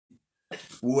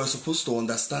we were supposed to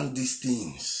understand these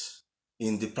things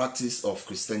in the practice of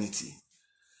Christianity.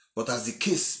 But as the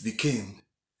case became,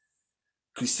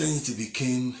 Christianity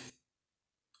became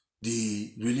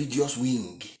the religious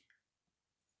wing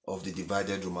of the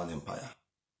divided Roman Empire.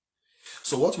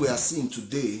 So what we are seeing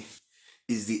today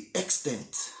is the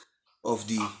extent of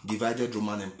the divided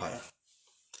Roman Empire.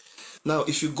 Now,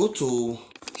 if you go to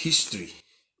history,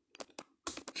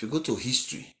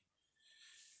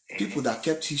 people that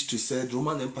kept history said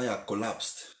Roman Empire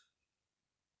collapsed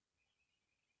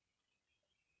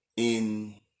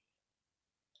in,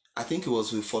 I think it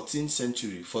was the 14th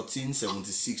century,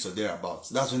 1476 or thereabouts.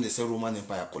 That's when they said Roman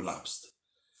Empire collapsed.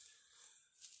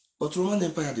 But Roman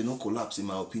Empire did not collapse, in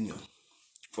my opinion.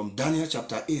 From Daniel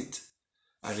chapter 8,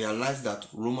 I realized that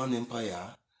Roman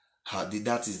Empire,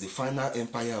 that is the final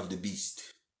empire of the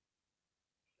beast,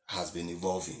 has been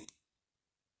evolving.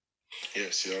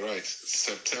 Yes, you're right.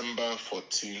 September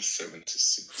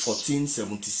 1476.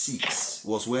 1476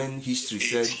 was when history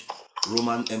said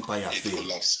Roman Empire failed.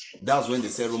 Collapsed. That's when they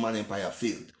said Roman Empire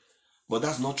failed. But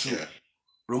that's not true. Yeah.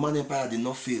 Roman Empire did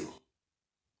not fail.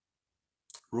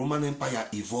 Roman Empire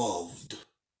evolved.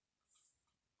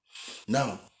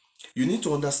 Now, you need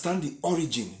to understand the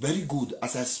origin. Very good.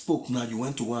 As I spoke now, you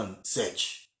went to go and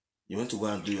search. You went to go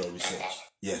and do your research.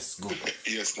 Yes, good.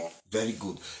 Yes, ma'am. Very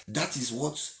good. That is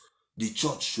what the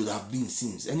church should have been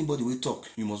since. Anybody will talk,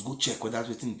 you must go check whether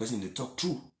that's the person they talk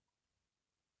true.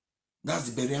 That's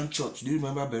the Berean church. Do you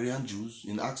remember Berean Jews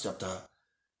in Acts chapter?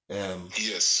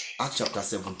 Yes. Acts chapter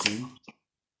 17.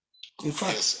 In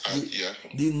fact, yes,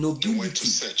 the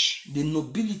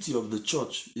nobility of the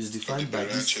church is defined by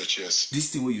this church, yes.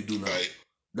 This thing what you do now.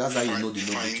 That's how you know the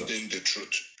noble church. The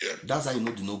truth. Yeah. That's how you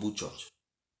know the noble church.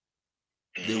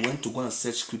 They went to go and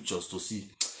search scriptures to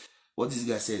see what this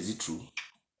guy says. Is it true?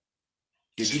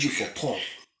 They did it for Paul.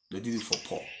 They did it for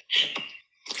Paul.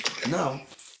 Now,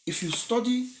 if you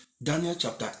study Daniel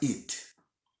chapter 8,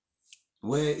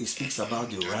 where it speaks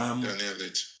about the ram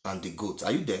and the goat,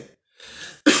 are you there?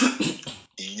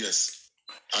 Yes.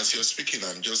 As you're speaking,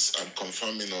 I'm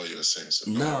confirming all you're saying.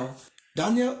 So now,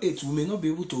 Daniel 8, we may not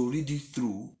be able to read it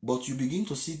through, but you begin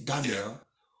to see Daniel,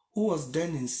 who was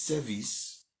then in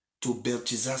service to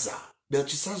Belteshazzar.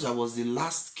 Belteshazzar was the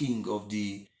last king of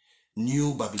the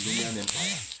new Babylonian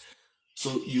Empire.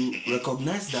 So you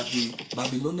recognize that the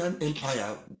Babylonian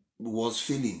Empire was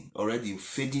fading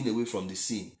away from the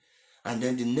scene. And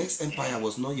then the next empire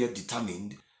was not yet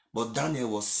determined, but Daniel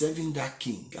was serving that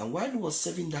king. And while he was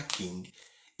serving that king,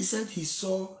 he said he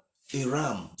saw a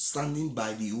ram standing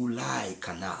by the Ulai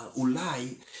Canal.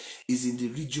 Ulai is in the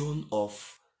region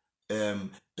of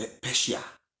Persia,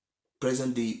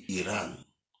 present-day Iran.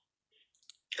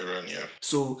 Iran, yeah.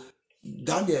 So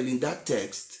Daniel, in that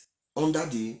text, under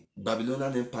the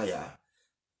Babylonian Empire,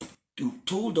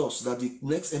 told us that the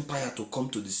next empire to come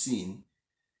to the scene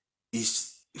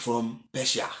is from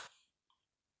Persia,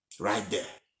 right there.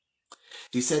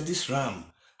 He said this ram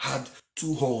had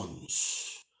 2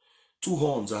 horns. 2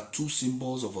 horns are 2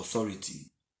 symbols of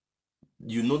authority.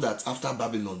 You know that after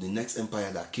Babylon, the next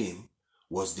empire that came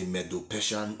was the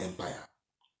Medo-Persian Empire.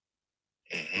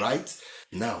 Right?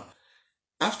 Now,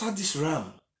 after this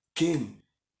ram came,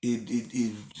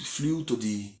 it flew to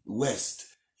the west.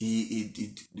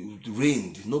 It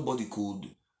rained. Nobody could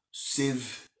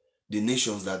save the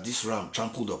nations that this ram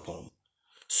trampled upon.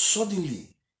 Suddenly,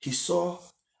 he saw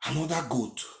another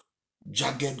goat,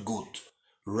 jagged goat,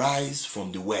 rise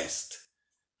from the west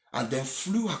and then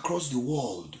flew across the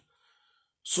world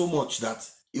so much that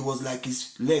it was like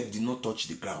his leg did not touch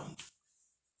the ground.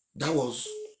 That was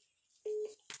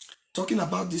talking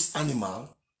about this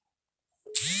animal.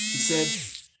 He said,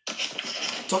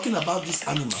 talking about this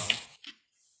animal.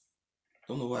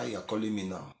 Don't know why you're calling me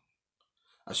now.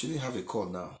 I shouldn't have a call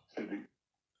now. He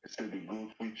said the goat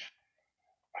which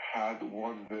had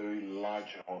one very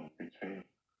large horn between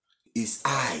his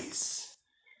eyes,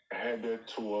 headed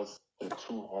towards the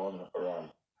 2-horn ram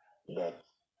that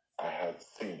I had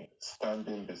seen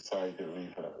standing beside the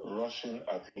river, rushing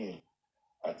at him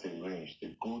at a range.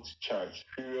 The goat charged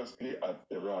furiously at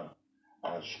the ram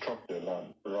and struck the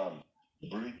ram,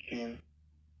 breaking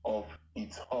off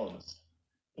its horns.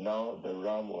 Now the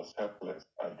ram was helpless,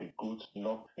 and the goat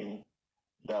knocked him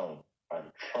down and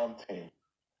trampled him.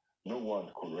 No one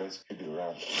could rescue the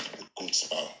ram with the goat's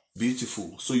power.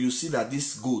 Beautiful. So you see that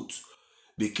this goat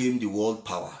became the world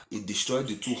power. It destroyed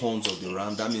the 2 horns of the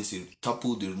ram. That means it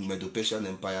toppled the Medo-Persian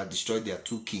Empire, destroyed their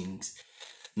 2 kings.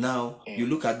 Now, you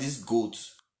look at this goat.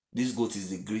 This goat is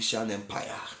the Grecian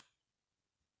Empire.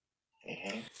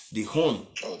 The horn.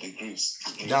 Oh, the Greece.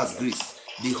 That's Greece.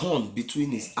 The horn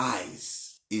between his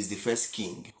eyes is the first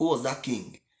king. Who was that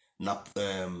king?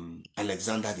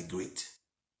 Alexander the Great.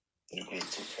 The Great,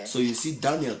 okay. So you see,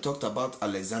 Daniel talked about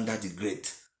Alexander the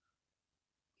Great.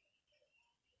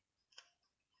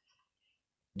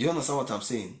 Do you understand what I'm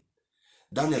saying?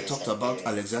 Daniel talked about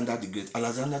Alexander the Great.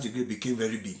 Alexander the Great became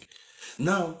very big.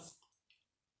 Now,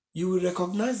 you will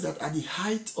recognize that at the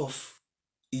height of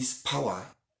his power,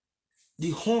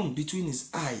 the horn between his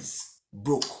eyes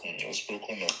broke. It was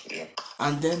broken up, yeah.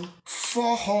 And then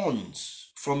 4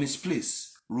 horns from his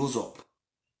place rose up.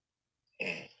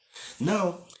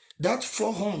 Now, that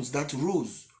 4 horns that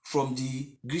rose from the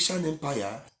Grecian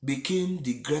Empire became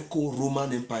the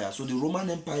Greco-Roman Empire. So the Roman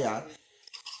Empire,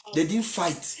 they didn't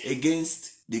fight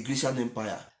against the Grecian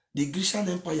Empire. The Grecian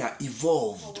Empire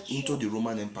evolved into the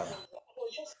Roman Empire. I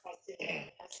was just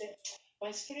fascinated. I said,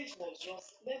 my spirit was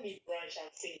just, let me branch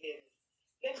and say him.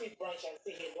 Let me branch and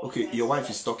say him. Okay, your wife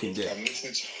is talking there. I'm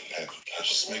listening to her. I'm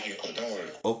just making her, don't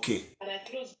worry. Okay. And I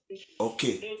closed.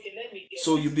 Okay. Let me get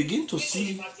So you begin to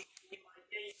see,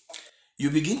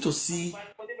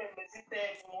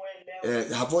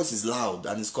 her voice is loud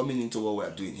and it's coming into what we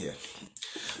are doing here.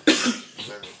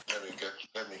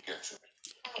 let me get it.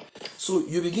 So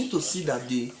you begin to see that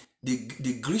the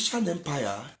Grecian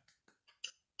Empire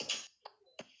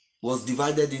was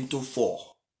divided into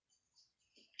 4,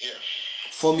 Yeah.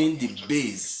 forming the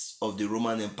base of the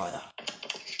Roman Empire.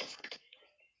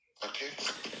 Okay.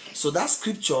 So that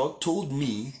scripture told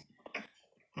me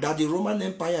that the Roman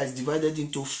Empire is divided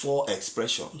into 4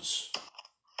 expressions.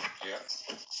 Yeah.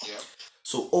 Yeah.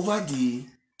 So over the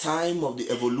time of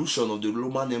the evolution of the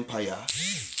Roman Empire,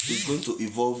 it's going to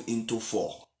evolve into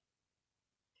 4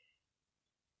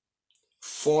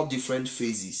 different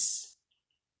phases.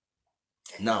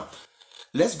 Now,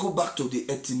 let's go back to the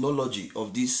etymology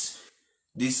of this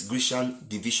Grecian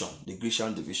division, the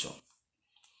Grecian division.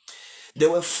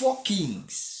 There were 4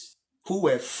 kings who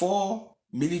were 4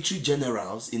 military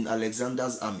generals in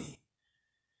Alexander's army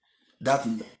that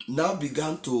now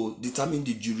began to determine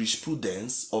the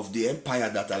jurisprudence of the empire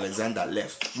that Alexander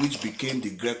left, which became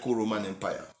the Greco-Roman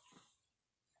Empire.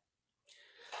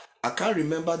 I can't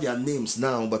remember their names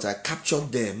now, but I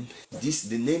captured them,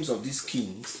 the names of these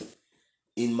kings,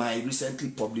 in my recently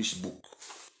published book.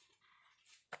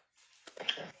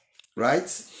 Right?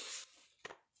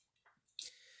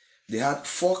 They had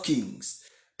 4 kings,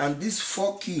 and these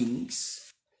 4 kings,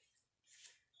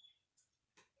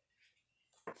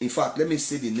 in fact, let me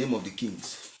say the name of the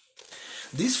kings.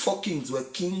 These 4 kings were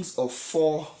kings of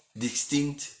 4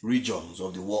 distinct regions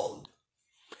of the world.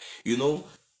 You know,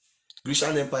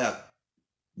 Grecian Empire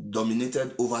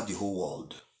dominated over the whole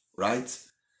world, right?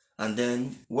 And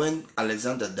then when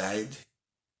Alexander died,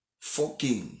 4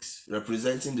 kings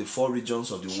representing the 4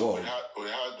 regions of the world. We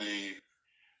had the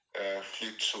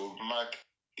Ptolemaic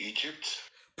Egypt.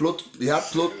 Ptolemaic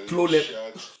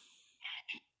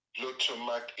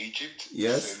Egypt.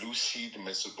 Yes. Seleucid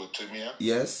Mesopotamia.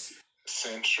 Yes.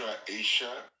 Central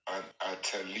Asia and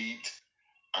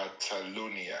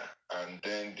Atalonia, and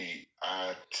then the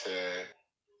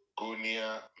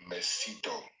Artegonia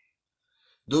Macedon.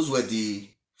 Those were the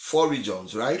 4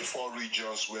 regions, right? The 4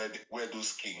 regions where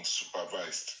those kings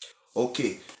supervised.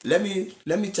 Okay, let me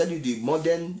tell you the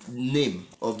modern name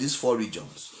of these 4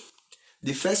 regions.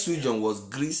 The first region was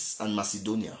Greece and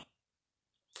Macedonia.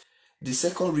 The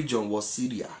second region was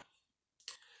Syria.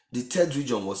 The third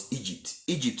region was Egypt.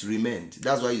 Egypt remained.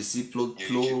 That's why you see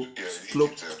Ptolemy.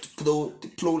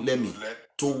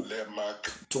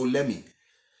 Ptolemaic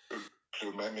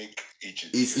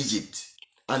Egypt is Egypt.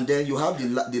 And then you have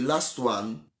the last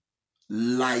one,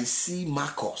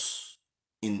 Lysimachus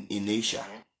in Asia.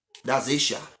 That's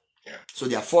Asia. Yeah. So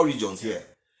there are 4 regions here.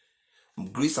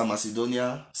 Greece and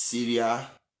Macedonia,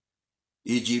 Syria,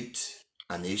 Egypt,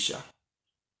 and Asia.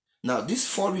 Now, these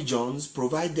 4 regions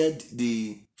provided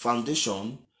the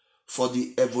foundation for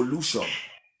the evolution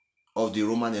of the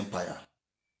Roman Empire.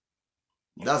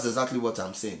 That's exactly what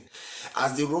I'm saying.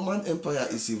 As the Roman Empire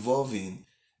is evolving,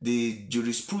 the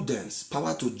jurisprudence,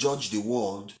 power to judge the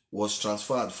world, was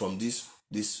transferred from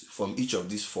each of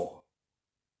these 4.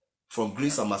 From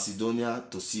Greece and Macedonia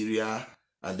to Syria,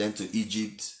 and then to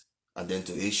Egypt, and then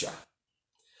to Asia.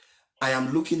 I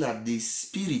am looking at the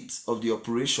spirit of the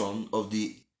operation of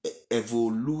the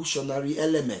evolutionary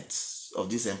elements of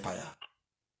this empire.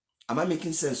 Am I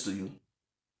making sense to you?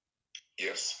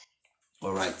 Yes.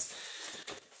 All right.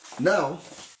 Now,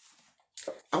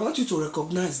 I want you to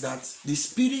recognize that the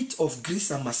spirit of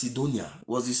Greece and Macedonia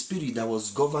was the spirit that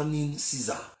was governing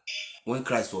Caesar when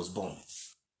Christ was born.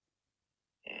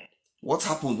 What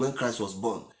happened when Christ was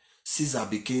born? Caesar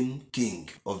became king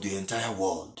of the entire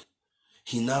world.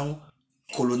 He now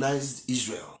colonized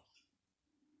Israel.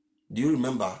 Do you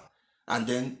remember? And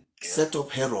then set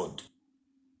up Herod.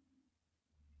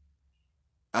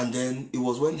 And then it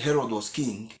was when Herod was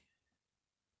king,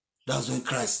 that's when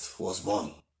Christ was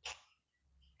born.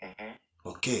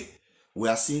 Okay. We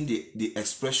are seeing the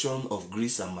expression of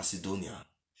Greece and Macedonia.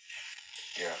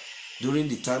 Yeah. During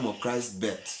the time of Christ's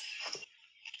birth,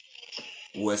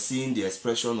 we're seeing the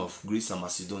expression of Greece and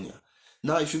Macedonia.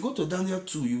 Now, if you go to Daniel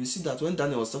 2, you will see that when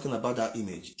Daniel was talking about that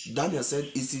image, Daniel said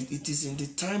it is in the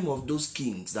time of those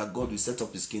kings that God will set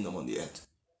up his kingdom on the earth.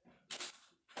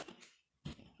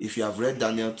 If you have read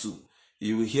Daniel 2,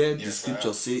 you will hear the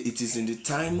scripture say it is in the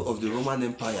time of the Roman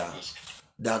Empire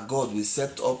that God will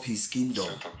set up his kingdom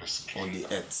on the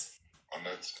earth.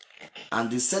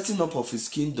 And the setting up of his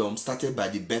kingdom started by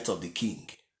the birth of the king.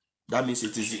 That means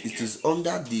it is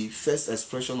under the first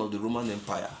expression of the Roman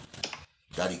Empire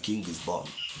that the king is born.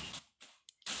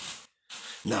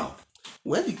 Now,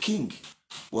 when the king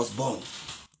was born,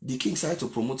 the king started to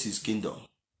promote his kingdom.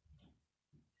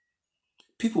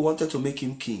 People wanted to make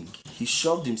him king. He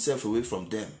shoved himself away from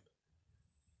them.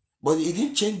 But it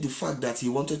didn't change the fact that he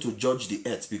wanted to judge the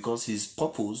earth, because his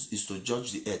purpose is to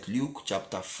judge the earth. Luke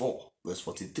chapter 4, verse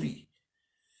 43.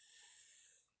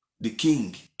 The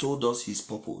king told us his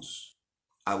purpose.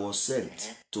 I was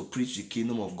sent to preach the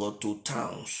kingdom of God to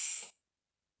towns.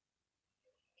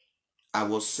 I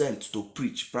was sent to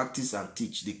preach, practice, and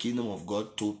teach the kingdom of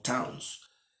God to towns.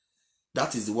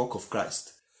 That is the work of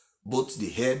Christ, both the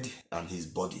head and his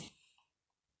body.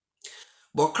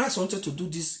 But Christ wanted to do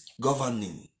this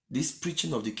governing, this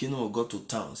preaching of the kingdom of God to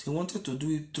towns. He wanted to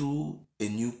do it through a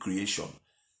new creation.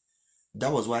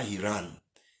 That was why he ran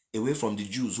away from the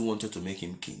Jews who wanted to make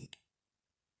him king.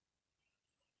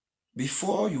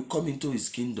 Before you come into his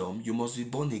kingdom, you must be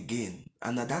born again.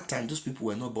 And at that time, those people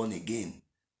were not born again.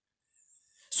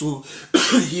 So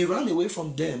he ran away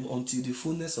from them until the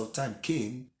fullness of time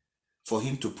came for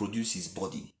him to produce his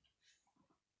body.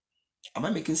 Am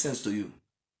I making sense to you?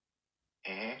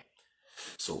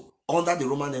 So under the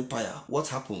Roman Empire, what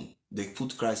happened? They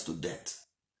put Christ to death.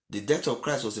 The death of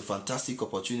Christ was a fantastic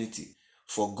opportunity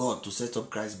for God to set up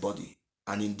Christ's body.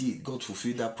 And indeed, God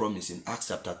fulfilled that promise in Acts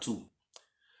chapter 2.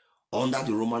 Under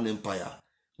the Roman Empire,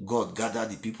 God gathered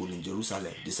the people in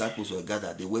Jerusalem. Disciples were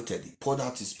gathered. They waited. He poured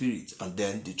out his spirit, and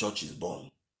then the church is born.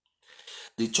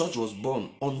 The church was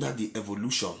born under the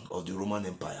evolution of the Roman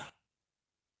Empire.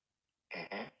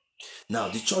 Now,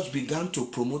 the church began to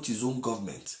promote his own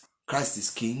government. Christ is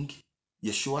king.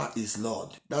 Yeshua is Lord.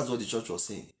 That's what the church was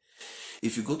saying.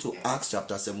 If you go to Acts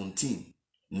chapter 17,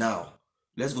 now,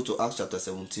 let's go to Acts chapter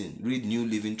 17. Read New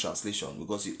Living Translation,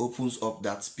 because it opens up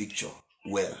that picture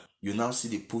well. You now see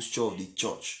the posture of the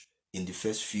church in the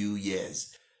first few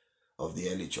years of the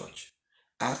early church.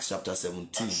 Acts chapter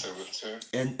 17,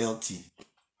 NLT.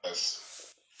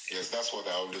 Yes, that's what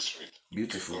I always read.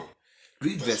 Beautiful.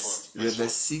 Read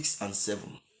verse 6 and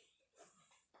 7.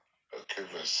 Okay,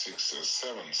 verse 6 and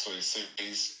 7. So it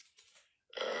says,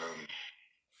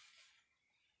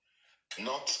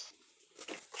 not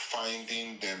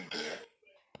finding them there,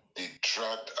 they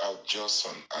dragged out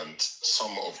Jason and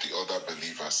some of the other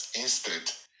believers. Instead,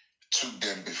 took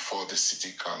them before the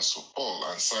city council. Paul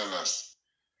and Silas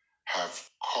have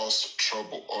caused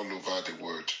trouble all over the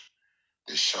world,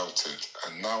 they shouted,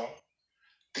 and now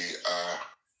they are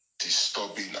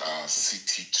disturbing our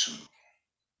city too.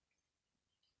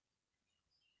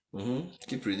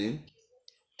 Keep reading.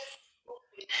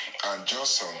 And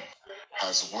Johnson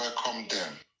has welcomed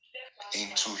them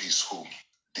into his home.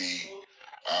 They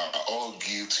are all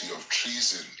guilty of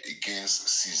treason against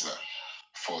Caesar,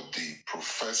 for they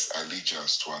profess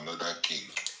allegiance to another king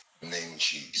named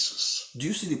Jesus. Do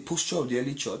you see the posture of the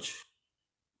early church?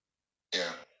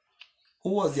 Yeah. Who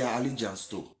was their allegiance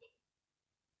to?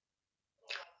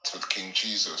 To King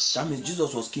Jesus. That means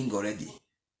Jesus was king already.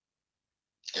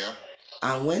 Yeah.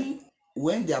 And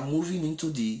when they are moving into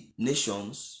the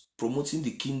nations, promoting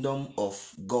the kingdom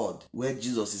of God, where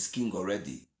Jesus is king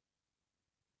already,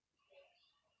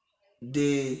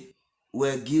 they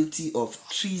were guilty of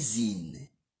treason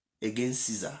against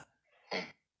Caesar.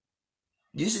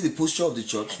 Do you see the posture of the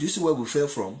church? Do you see where we fell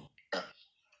from?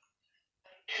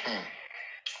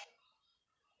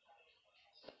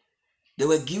 They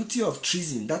were guilty of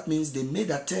treason. That means they made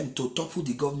attempt to topple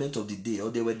the government of the day, or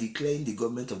they were declaring the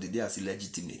government of the day as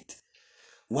illegitimate.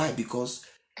 Why? Because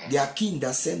their king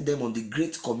that sent them on the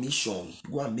Great Commission,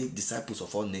 go and make disciples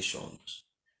of all nations,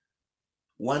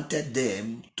 wanted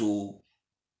them to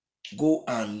go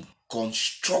and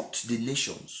construct the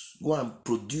nations, go and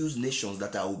produce nations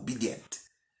that are obedient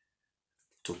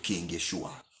to King Yeshua.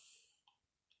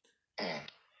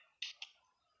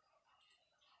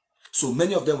 So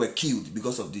many of them were killed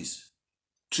because of this.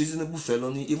 Treasonable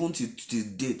felony, even to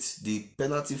date, the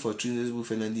penalty for treasonable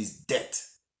felony is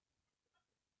death.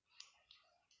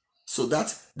 So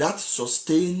that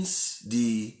sustains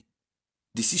the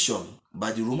decision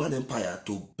by the Roman Empire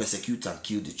to persecute and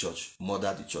kill the church,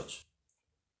 murder the church.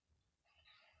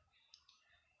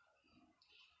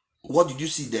 What did you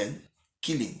see then?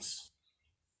 Killings.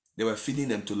 They were feeding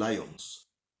them to lions.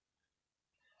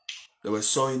 They were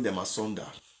sawing them asunder.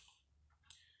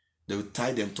 They would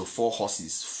tie them to 4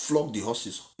 horses, flog the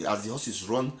horses. As the horses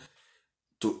run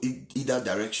to either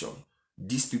direction,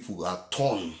 these people are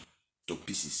torn to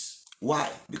pieces. Why?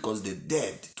 Because they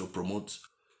dared to promote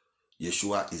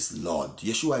Yeshua is Lord.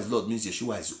 Yeshua is Lord means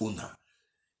Yeshua is owner.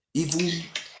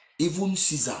 Even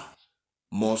Caesar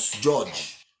must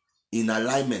judge in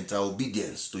alignment and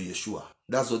obedience to Yeshua.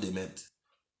 That's what they meant.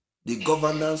 The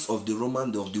governance of the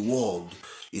Roman of the world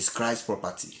is Christ's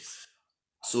property.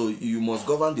 So you must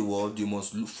govern the world, you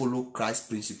must follow Christ's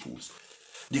principles.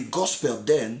 The gospel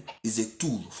then is a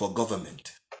tool for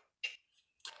government.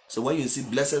 So when you see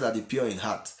blessed are the pure in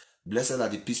heart, blessed are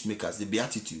the peacemakers, the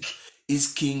beatitude,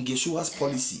 is King Yeshua's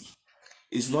policy.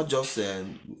 It's not just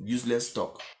useless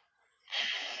talk.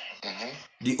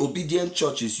 The obedient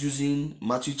church is using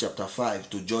Matthew chapter 5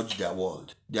 to judge their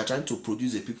world. They are trying to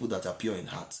produce a people that are pure in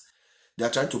heart. They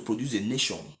are trying to produce a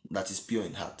nation that is pure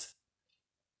in heart.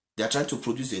 They are trying to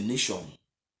produce a nation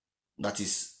that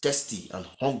is thirsty and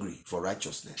hungry for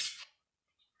righteousness.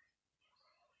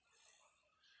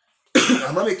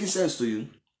 Am I making sense to you?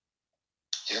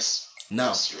 Yes. Now,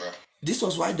 yes, you are. This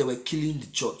was why they were killing the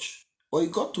church. But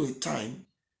it got to a time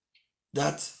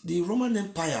that the Roman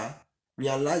Empire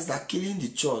realized that killing the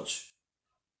church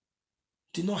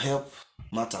did not help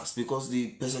matters, because the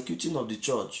persecuting of the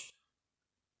church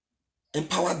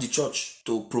empowered the church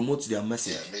to promote their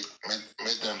message. Yeah,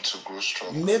 made them to grow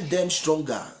stronger. Made them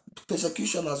stronger.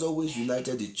 Persecution has always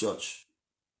united the church.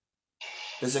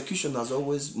 Persecution has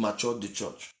always matured the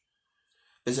church.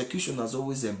 Persecution has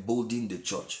always emboldened the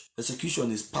church.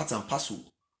 Persecution is part and parcel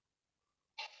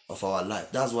of our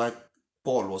life. That's why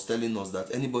Paul was telling us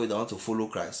that anybody that wants to follow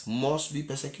Christ must be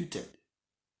persecuted.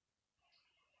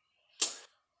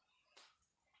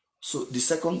 So the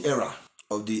second era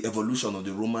of the evolution of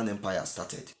the Roman Empire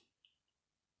started.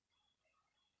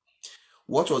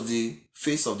 What was the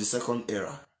face of the second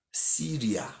era?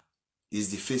 Syria is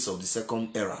the face of the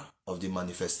second era of the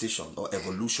manifestation or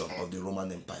evolution of the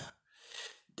Roman Empire.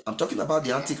 I'm talking about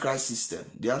the Antichrist system.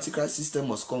 The Antichrist system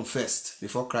must come first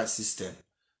before Christ's system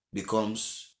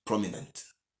becomes prominent.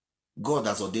 God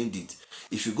has ordained it.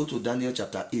 If you go to Daniel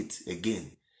chapter 8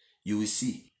 again, you will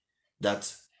see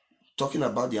that talking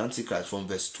about the Antichrist from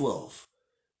verse 12,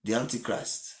 the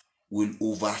Antichrist will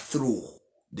overthrow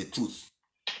the truth.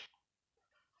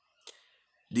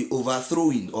 The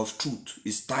overthrowing of truth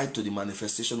is tied to the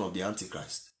manifestation of the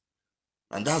Antichrist.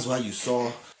 And that's why you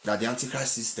saw that the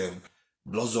Antichrist system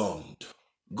blossomed.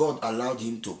 God allowed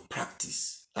him to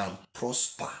practice and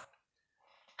prosper.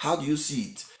 How do you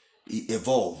see it? He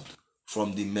evolved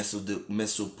from the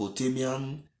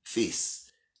Mesopotamian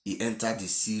phase. He entered the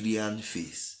Syrian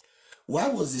phase. Why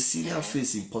was the Syrian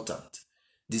phase important?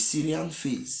 The Syrian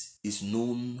phase is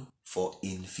known for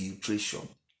infiltration.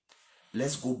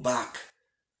 Let's go back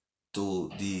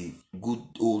to the good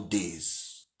old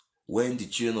days when the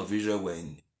children of Israel were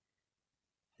in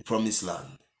the promised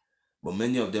land. But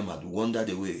many of them had wandered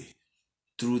away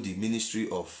through the ministry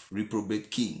of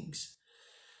reprobate kings.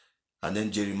 And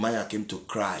then Jeremiah came to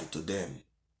cry to them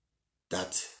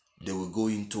that they will go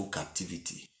into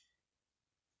captivity.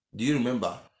 Do you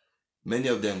remember? Many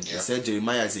of them, they said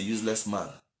Jeremiah is a useless man.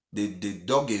 They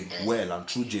dug a well and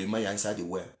threw Jeremiah inside the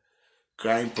well.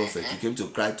 Crying prophet, you came to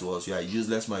cry to us, you are a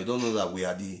useless man. You don't know that we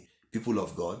are the people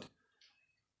of God.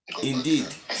 Indeed,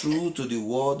 true to the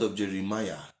word of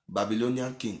Jeremiah,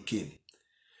 Babylonian king came.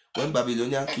 When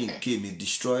Babylonian king came, he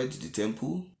destroyed the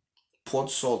temple, poured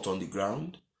salt on the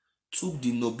ground, took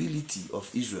the nobility of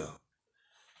Israel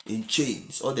in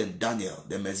chains, or then Daniel,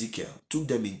 then Ezekiel, took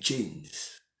them in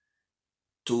chains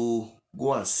to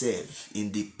go and serve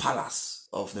in the palace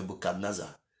of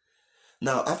Nebuchadnezzar.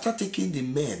 Now, after taking the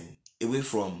men away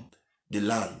from the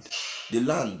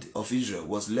land of Israel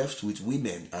was left with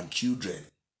women and children.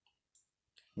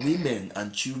 Women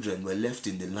and children were left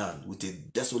in the land with a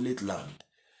desolate land.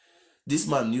 This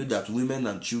man knew that women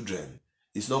and children,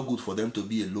 it's not good for them to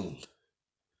be alone.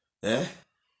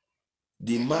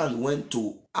 The man went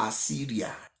to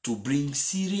Assyria to bring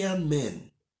Syrian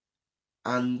men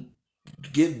and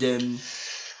gave them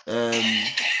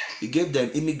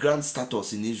immigrant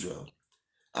status in Israel.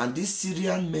 And these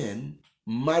Syrian men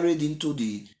married into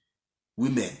the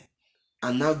women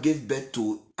and now gave birth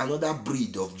to another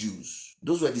breed of Jews.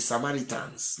 Those were the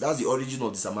Samaritans. That's the origin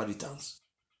of the Samaritans.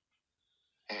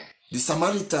 The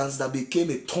Samaritans that became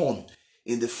a thorn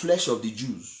in the flesh of the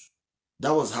Jews.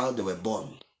 That was how they were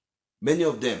born. Many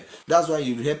of them. That's why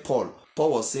you hear Paul.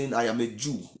 Paul was saying, I am a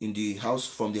Jew in the house,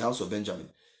 from the house of Benjamin.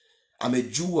 I'm a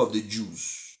Jew of the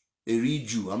Jews. A real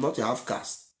Jew. I'm not a half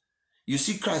caste. You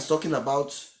see Christ talking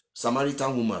about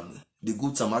Samaritan woman, the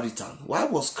good Samaritan. Why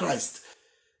was Christ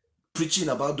preaching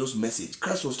about those messages?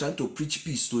 Christ was trying to preach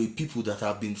peace to a people that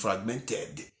have been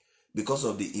fragmented because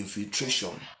of the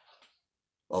infiltration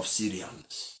of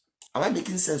Syrians. Am I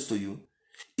making sense to you?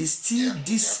 It's still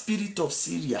this spirit of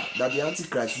Syria that the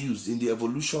Antichrist used in the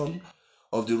evolution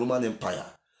of the Roman Empire.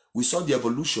 We saw the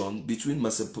evolution between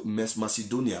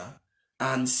Macedonia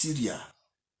and Syria.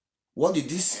 What did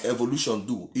this evolution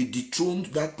do? It dethroned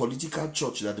that political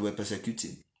church that they were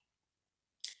persecuting,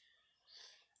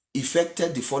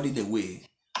 effected the falling away,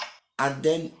 and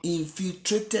then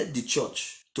infiltrated the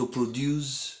church to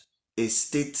produce a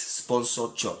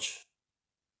state-sponsored church.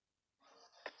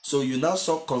 So you now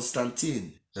saw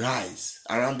Constantine rise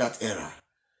around that era,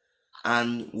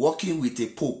 and working with a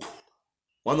pope,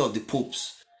 one of the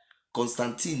popes.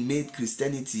 Constantine made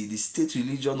Christianity the state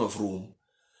religion of Rome,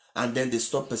 and then they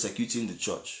stopped persecuting the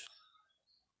church.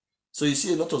 So you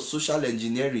see a lot of social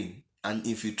engineering and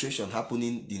infiltration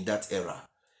happening in that era.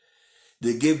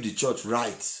 They gave the church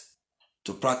rights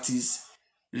to practice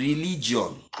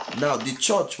religion. Now, the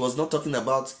church was not talking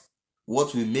about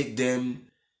what will make them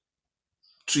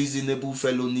treasonable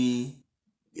felony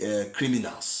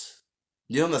criminals.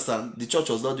 Do you understand? The church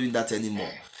was not doing that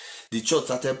anymore. The church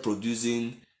started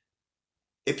producing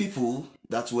a people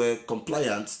that were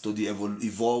compliant to the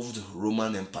evolved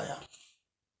Roman Empire.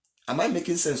 Am I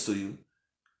making sense to you?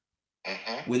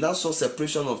 We now saw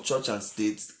separation of church and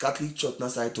state. Catholic Church now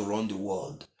started to run the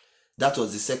world. That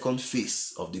was the second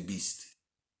phase of the beast.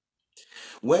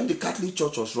 When the Catholic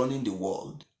Church was running the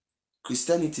world,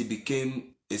 Christianity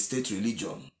became a state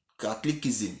religion.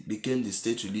 Catholicism became the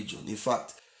state religion. In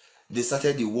fact, they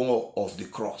started the war of the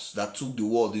cross that took the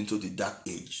world into the dark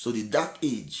age. So the dark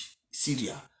age,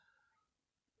 Syria,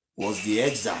 was the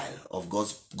exile of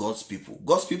God's people.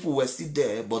 God's people were still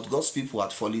there, but God's people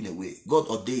had fallen away. God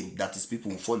ordained that his people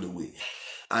would fall away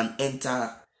and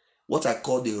enter what I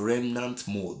call the remnant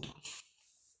mode.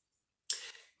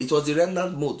 It was the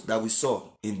remnant mode that we saw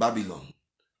in Babylon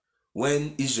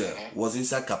when Israel was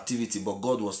inside captivity, but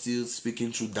God was still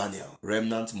speaking through Daniel,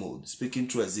 remnant mode, speaking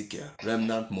through Ezekiel,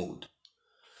 remnant mode.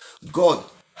 God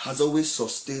has always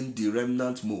sustained the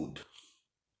remnant mode.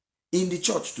 In the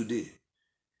church today,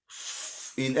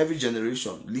 in every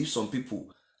generation, leaves some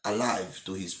people alive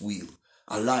to his will,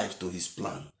 alive to his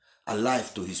plan,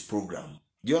 alive to his program.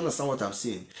 Do you understand what I'm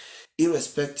saying?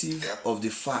 Irrespective of the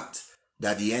fact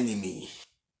that the enemy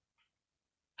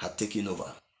had taken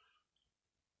over.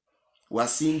 We are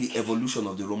seeing the evolution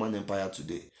of the Roman Empire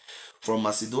today. From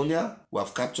Macedonia, we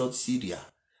have captured Syria.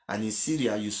 And in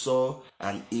Syria, you saw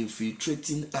an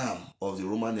infiltrating arm of the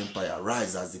Roman Empire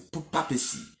rise as the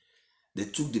papacy. They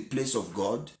took the place of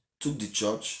God, took the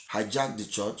church, hijacked the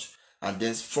church, and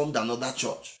then formed another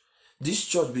church. This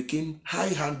church became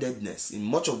high-handedness in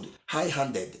much of the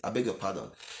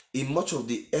in much of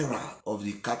the era of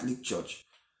the Catholic Church,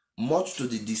 much to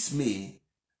the dismay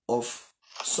of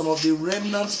some of the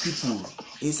remnant people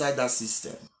inside that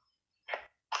system.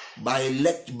 By a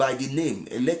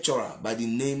lecturer by the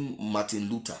name Martin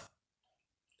Luther.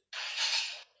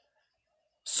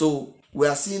 So we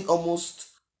are seeing almost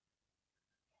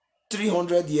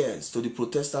 300 years to the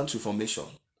Protestant Reformation.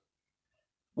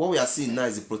 What we are seeing now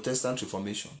is the Protestant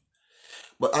Reformation.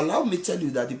 But allow me to tell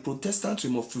you that the Protestant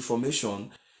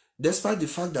Reformation, despite the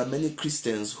fact that many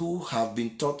Christians who have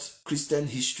been taught Christian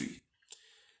history,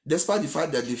 despite the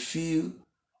fact that they feel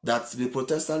that the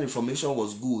Protestant Reformation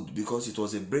was good because it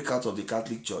was a breakout of the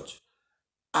Catholic Church,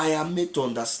 I am made to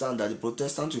understand that the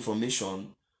Protestant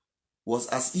Reformation was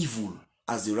as evil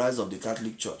as the rise of the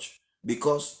Catholic Church,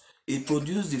 because it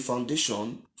produced the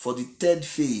foundation for the third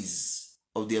phase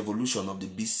of the evolution of the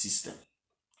beast system.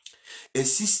 A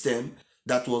system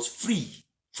that was free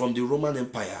from the Roman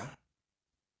Empire,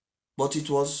 but it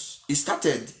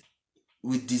started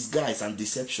with disguise and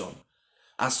deception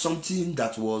as something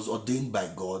that was ordained by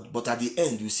God, but at the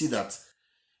end you see that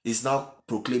it's now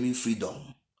proclaiming freedom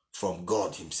from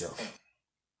God himself.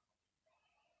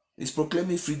 It's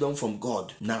proclaiming freedom from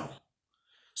God now.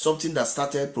 Something that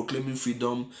started proclaiming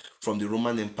freedom from the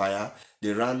Roman Empire. We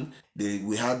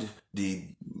had the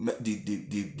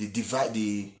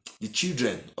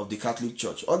children of the Catholic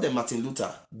Church, or the Martin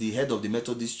Luther, the head of the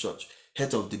Methodist Church,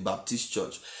 head of the Baptist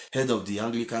Church, head of the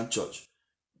Anglican Church.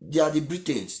 They are the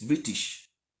British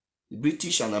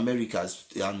and Americas,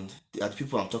 and the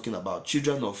people I'm talking about,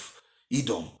 children of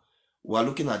Edom. We are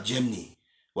looking at Germany.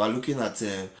 We are looking at,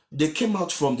 they came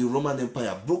out from the Roman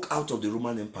Empire, broke out of the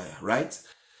Roman Empire, right?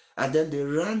 And then they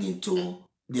ran into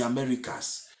the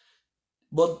Americas.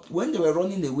 But when they were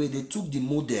running away, they took the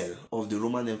model of the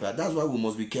Roman Empire. That's why we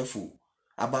must be careful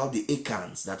about the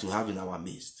Acans that we have in our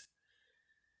midst.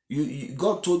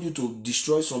 God told you to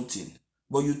destroy something,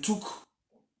 but you took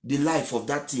the life of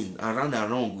that thing and ran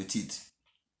around with it.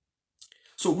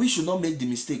 So we should not make the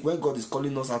mistake when God is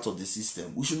calling us out of the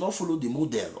system. We should not follow the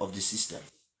model of the system.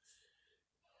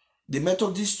 The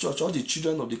Methodist Church, or the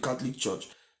children of the Catholic Church,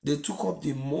 they took up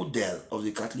the model of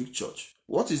the Catholic Church.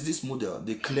 What is this model?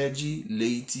 The clergy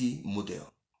laity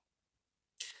model.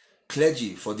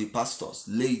 Clergy for the pastors,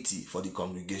 laity for the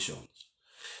congregations.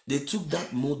 They took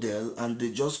that model and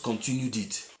they just continued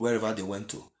it wherever they went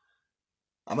to.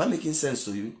 Am I making sense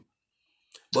to you?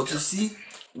 But you see,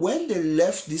 when they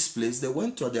left this place, they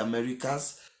went to the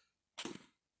Americas.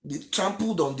 They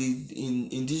trampled on the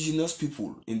indigenous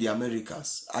people in the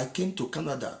Americas. I came to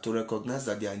Canada to recognize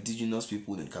that there are indigenous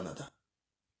people in Canada.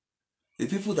 The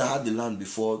people that had the land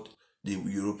before the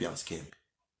Europeans came.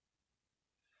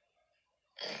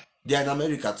 They are in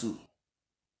America too.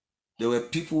 There were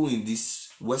people in this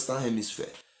Western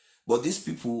Hemisphere. But these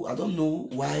people, I don't know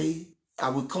why. I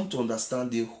will come to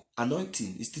understand the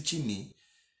anointing is teaching me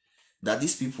that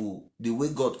these people, the way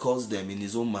God calls them in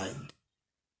his own mind,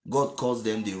 God calls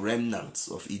them the remnants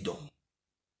of Edom.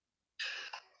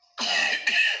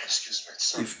 Excuse me,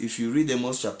 sir. If you read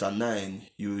Amos chapter 9,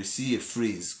 you will see a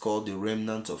phrase called the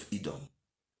remnant of Edom.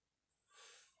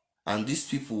 And these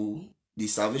people, the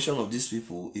salvation of these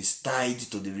people is tied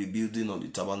to the rebuilding of the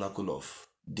tabernacle of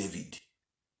David.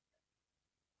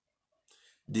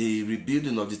 The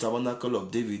rebuilding of the tabernacle of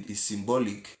David is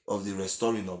symbolic of the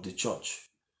restoring of the church.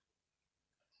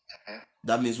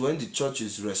 That means when the church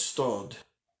is restored,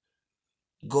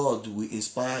 God will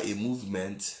inspire a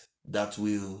movement that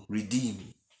will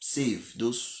redeem, save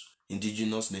those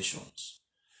indigenous nations.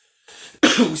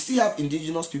 We still have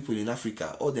indigenous people in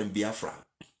Africa, all them Biafra,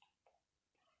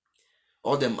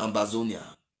 all them Ambazonia.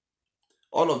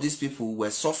 All of these people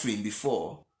were suffering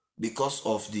before because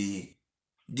of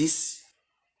these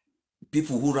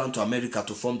people who ran to America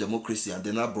to form democracy, and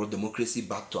they now brought democracy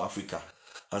back to Africa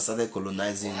and started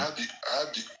colonizing. How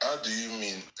do you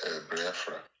mean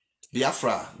Biafra?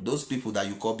 Biafra, those people that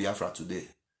you call Biafra today,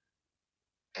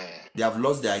 they have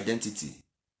lost their identity.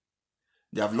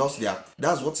 They have lost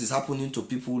that's what is happening to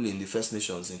people in the First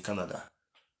Nations in Canada.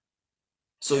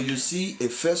 So you see a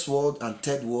first world and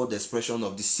third world expression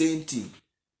of the same thing.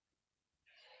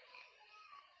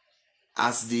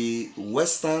 As the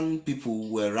Western people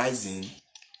were rising,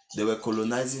 they were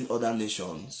colonizing other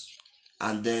nations,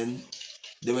 and then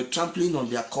they were trampling on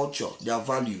their culture, their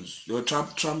values. They were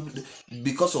trampling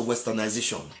because of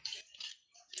westernization.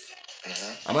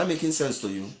 Am I making sense to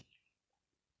you?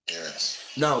 Yes.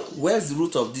 Now, where's the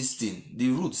root of this thing? The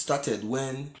root started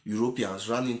when Europeans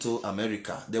ran into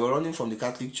America. They were running from the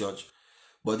Catholic Church,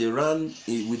 but they ran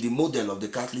with the model of the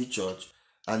Catholic Church,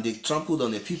 and they trampled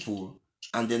on the people,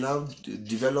 and they now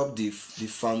developed the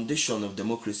foundation of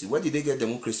democracy. Where did they get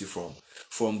democracy from?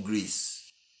 From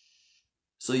Greece.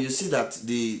 So you see that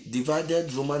the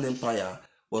divided Roman Empire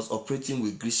was operating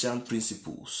with Grecian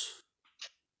principles.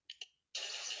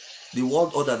 The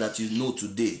world order that you know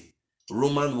today,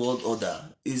 Roman world order,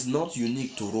 is not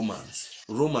unique to Romans.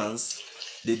 Romans,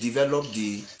 they developed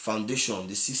the foundation,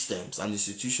 the systems and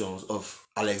institutions of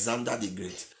Alexander the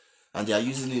Great, and they are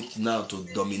using it now to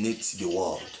dominate the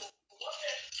world.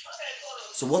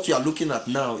 So what you are looking at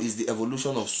now is the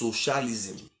evolution of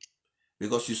socialism,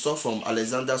 because you saw from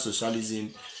Alexander's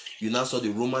socialism, you now saw the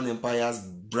Roman Empire's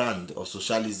brand of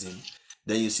socialism,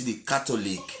 then you see the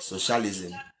Catholic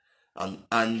socialism.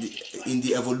 And in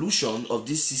the evolution of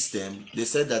this system, they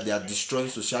said that they are destroying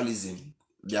socialism.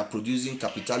 They are producing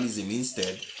capitalism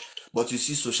instead. But you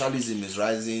see socialism is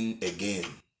rising again.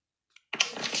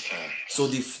 So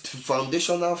the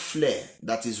foundational flare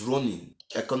that is running,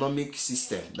 economic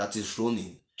system that is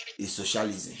running, is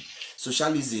socialism.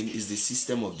 Socialism is the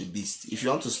system of the beast. If you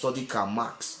want to study Karl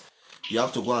Marx, you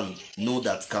have to go and know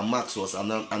that Karl Marx was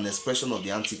an expression of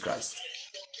the Antichrist.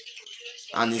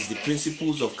 And it's the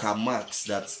principles of Karl Marx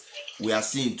that we are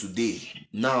seeing today.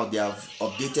 Now they have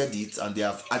updated it and they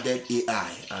have added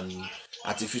AI and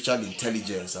artificial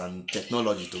intelligence and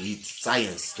technology to it,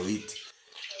 science to it.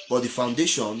 But the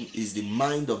foundation is the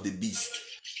mind of the beast.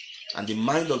 And the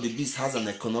mind of the beast has an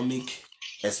economic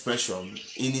expression.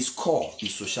 In its core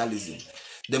is socialism.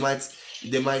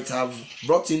 They might have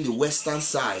brought in the Western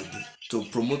side to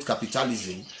promote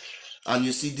capitalism. And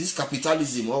you see, this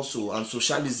capitalism also and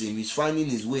socialism is finding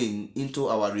its way into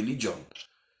our religion.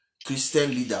 Christian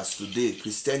leaders today,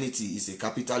 Christianity is a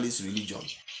capitalist religion.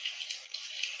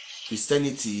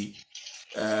 Christianity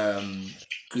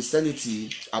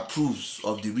approves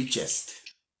of the richest.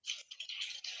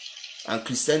 And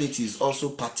Christianity is also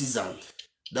partisan.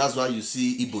 That's why you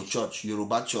see Igbo church,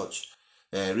 Yoruba church,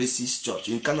 racist church.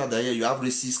 In Canada here, you have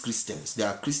racist Christians. They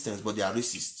are Christians, but they are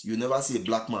racist. You never see a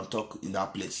black man talk in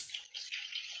that place.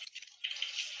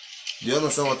 Do you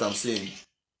understand what I'm saying?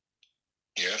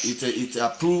 Yes. It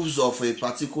approves of a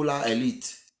particular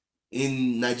elite.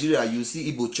 In Nigeria, you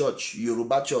see Igbo church,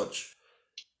 Yoruba church.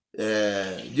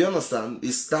 Do you understand?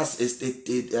 That's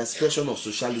a expression of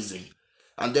socialism.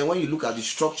 And then when you look at the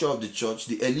structure of the church,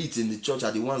 the elite in the church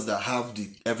are the ones that have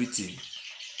everything.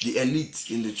 The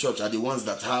elite in the church are the ones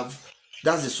that have.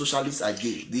 That's the socialist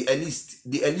idea. The elite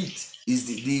is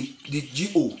the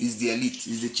GO is the elite,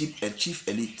 is the chief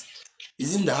elite.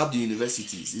 Is him that have the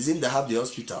universities. Is him that have the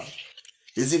hospital.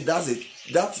 Is him that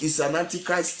is an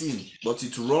antichrist thing, but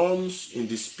it runs in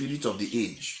the spirit of the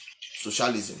age.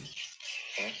 Socialism.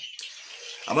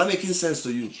 Am I making sense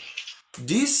to you?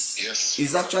 This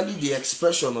is actually the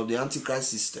expression of the antichrist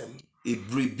system.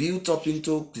 It built up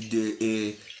into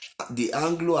the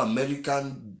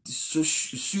Anglo-American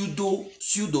pseudo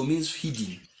means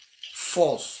hidden,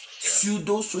 false,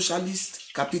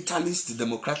 pseudo-socialist, capitalist,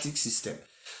 democratic system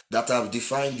that have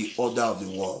defined the order of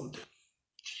the world.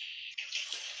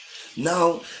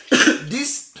 Now,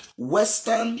 this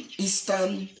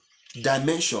Western-Eastern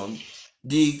dimension,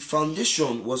 the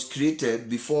foundation was created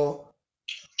before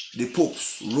the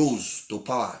popes rose to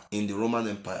power in the Roman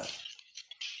Empire.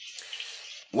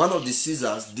 One of the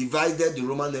Caesars divided the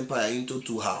Roman Empire into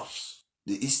two halves,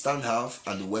 the eastern half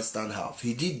and the western half.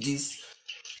 He did this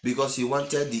because he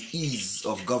wanted the ease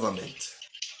of government.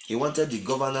 He wanted the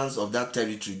governance of that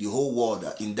territory, the whole world,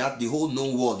 the whole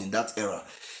known world in that era.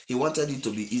 He wanted it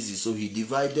to be easy, so he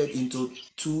divided into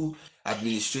two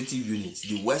administrative units,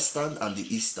 the western and the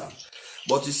eastern.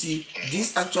 But you see,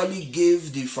 this actually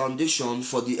gave the foundation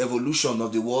for the evolution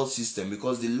of the world system,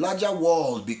 because the larger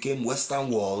world became Western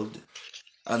world,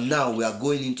 and now we are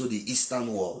going into the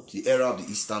Eastern world, the era of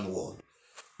the Eastern world.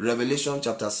 Revelation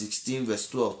chapter 16 verse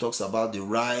 12 talks about the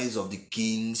rise of the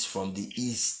kings from the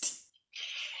East.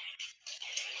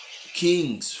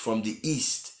 Kings from the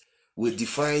East will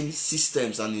define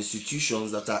systems and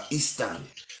institutions that are Eastern.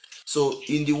 So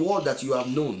in the world that you have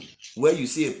known, where you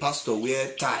see a pastor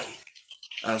wear tie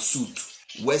and suit,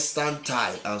 Western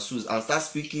tie and suit, and start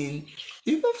speaking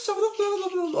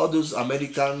all those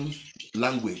American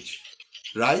language,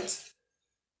 right?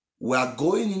 We are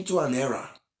going into an era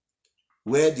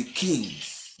where the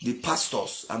kings, the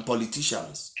pastors and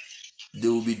politicians, they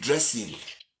will be dressing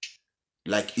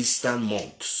like Eastern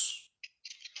monks.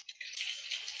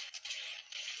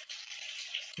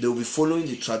 They will be following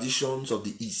the traditions of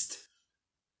the East.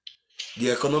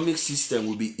 The economic system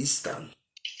will be Eastern.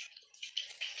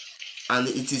 And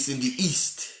it is in the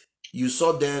East you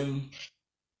saw them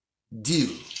deal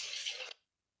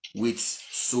with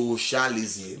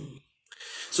socialism.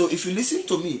 So if you listen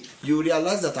to me, you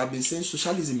realize that I've been saying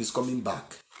socialism is coming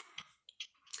back.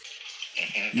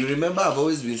 You remember I've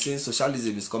always been saying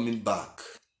socialism is coming back.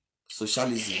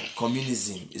 Socialism,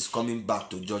 communism is coming back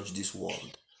to judge this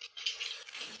world.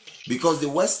 Because the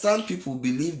Western people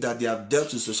believe that they have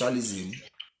dealt with socialism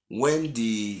when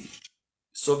the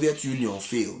Soviet Union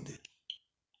failed.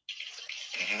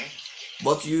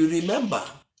 But you remember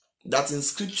that in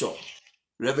scripture,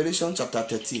 Revelation chapter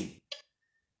 13,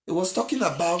 it was talking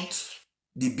about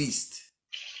the beast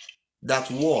that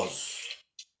was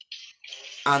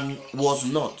and was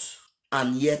not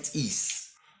and yet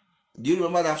is. Do you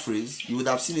remember that phrase? You would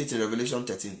have seen it in Revelation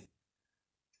 13.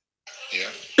 Yeah.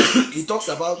 It talks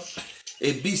about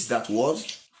a beast that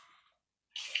was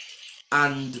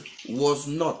and was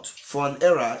not. For an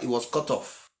era, it was cut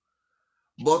off.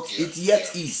 But it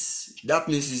yet is. That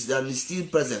means it's still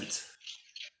present.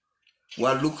 We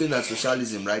are looking at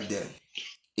socialism right there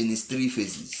in its three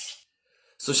phases.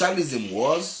 Socialism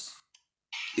was,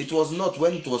 it was not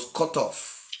when it was cut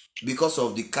off because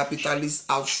of the capitalist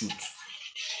outshoot.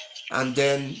 And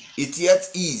then it yet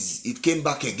is. It came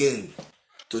back again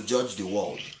to judge the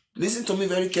world. Listen to me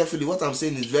very carefully. What I'm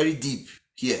saying is very deep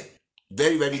here.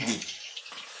 Very, very deep.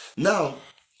 Now,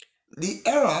 the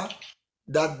era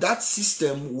that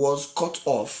system was cut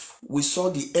off, we saw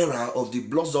the era of the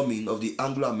blossoming of the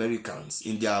Anglo-Americans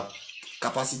in their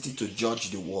capacity to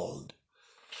judge the world.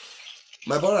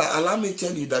 My brother, allow me to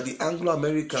tell you that the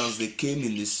Anglo-Americans, they came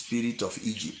in the spirit of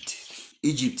Egypt.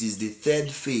 Egypt is the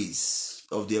third phase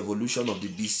of the evolution of the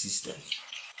beast system.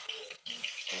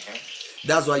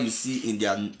 That's why you see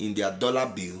in their dollar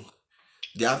bill,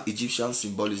 they have Egyptian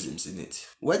symbolisms in it.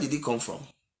 Where did it come from?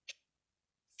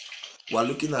 We're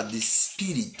looking at the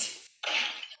spirit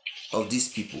of these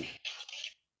people.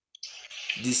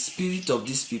 The spirit of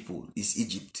these people is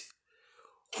Egypt.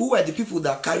 Who were the people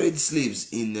that carried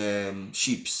slaves in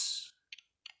ships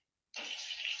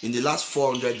in the last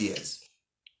 400 years?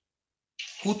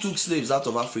 Who took slaves out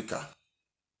of Africa?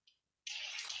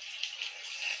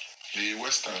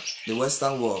 The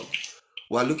Western world.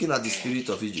 We're looking at the spirit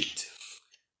of Egypt.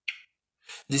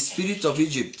 The spirit of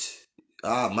Egypt,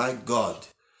 my God,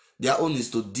 their own is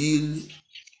to deal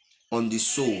on the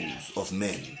souls of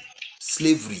men.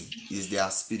 Slavery is their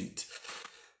spirit.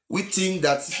 We think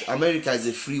that America is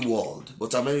a free world,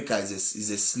 but America is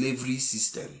a slavery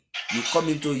system. You come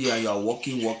into here and you are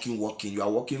working. You are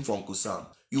working for Uncle Sam.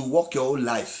 You work your whole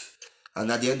life,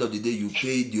 and at the end of the day, you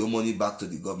pay your money back to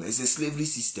the government. It's a slavery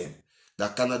system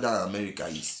that Canada and America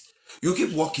is. You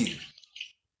keep working.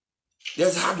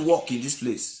 There's hard work in this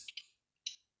place.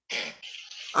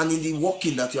 And in the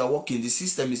working that you are working, the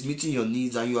system is meeting your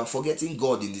needs and you are forgetting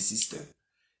God in the system.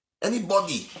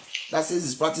 Anybody that says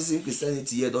he's practicing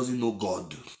Christianity here doesn't know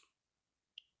God.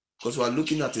 Because we are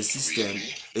looking at a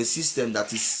system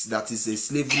that is a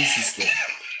slavery system.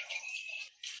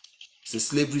 It's a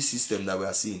slavery system that we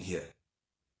are seeing here.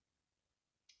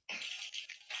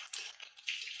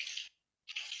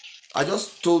 I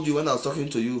just told you when I was talking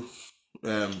to you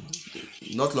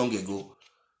not long ago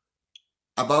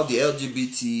about the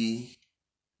LGBT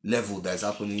level that is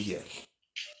happening here.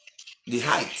 The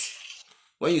height.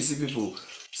 When you see people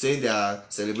saying they are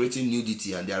celebrating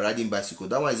nudity and they are riding bicycle,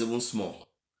 that one is even small.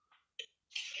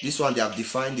 This one, they have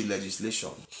defined the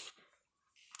legislation.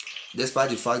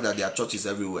 Despite the fact that there are churches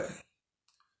everywhere.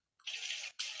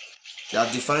 They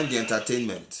have defined the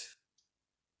entertainment.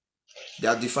 They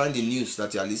have defined the news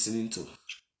that you are listening to.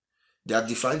 They have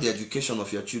defined the education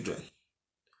of your children.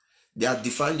 They have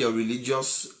defined your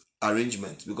religious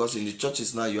arrangement, because in the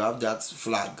churches now you have that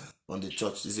flag on the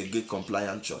church. It's a gate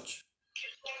compliant church.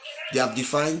 They have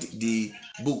defined the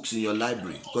books in your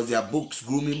library, because there are books,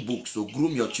 grooming books to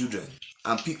groom your children.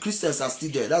 And Christians are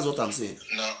still there. That's what I'm saying.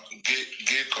 Now,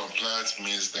 gate compliance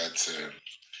means that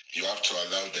you have to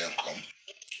allow them come.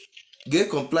 Gate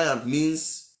compliant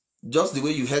means just the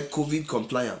way you had COVID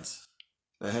compliant.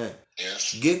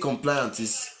 Yes. Gate compliant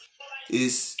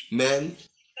is men.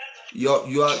 You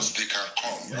are. Just they can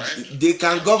come, right? They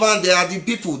can govern. They are the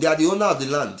people. They are the owner of the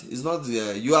land. It's not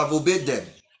you have obeyed them.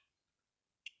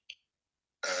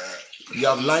 You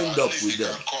have lined up with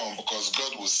them. They can come because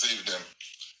God will save them.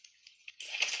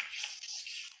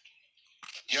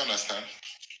 You understand?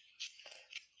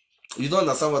 You don't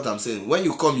understand what I'm saying. When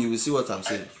you come, you will see what I'm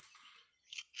saying.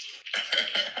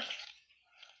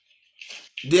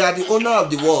 They are the owner of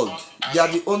the world. They are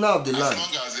the owner of the land.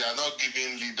 As long as they are not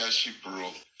giving leadership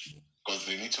role, because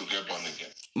they need to get born again.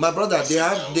 My brother, they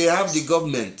have the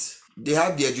government. They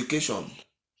have the education.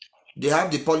 They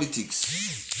have the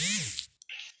politics.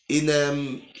 In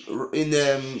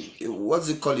what's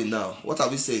it called now? What are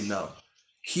we saying now?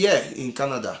 Here in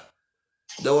Canada,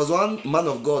 there was one man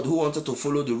of God who wanted to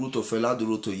follow the route of Fela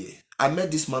Durotoye. I met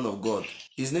this man of God.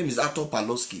 His name is Arthur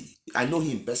Paloski. I know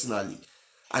him personally.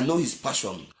 I know his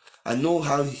passion. I know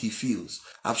how he feels.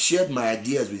 I've shared my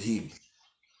ideas with him.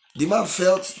 The man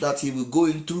felt that he would go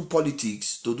in through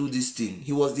politics to do this thing.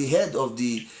 He was the head of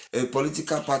the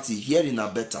political party here in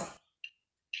Alberta.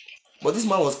 But this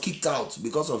man was kicked out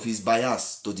because of his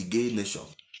bias to the gay nation.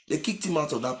 They kicked him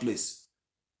out of that place.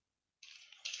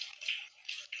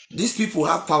 These people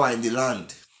have power in the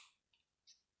land.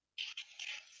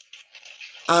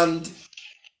 And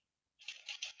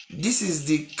this is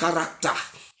the character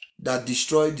that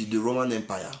destroyed the Roman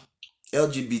Empire.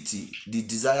 LGBT, the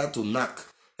desire to knock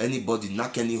anybody,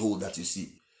 knock any hole that you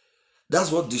see.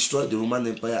 That's what destroyed the Roman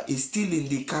Empire. It's still in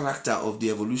the character of the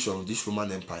evolution of this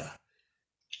Roman Empire.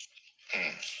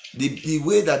 The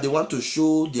way that they want to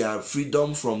show their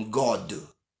freedom from God,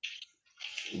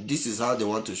 this is how they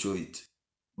want to show it.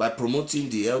 By promoting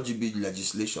the LGBT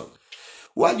legislation.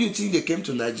 Why do you think they came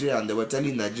to Nigeria and they were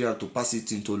telling Nigeria to pass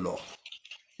it into law?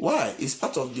 Why? It's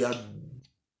part of their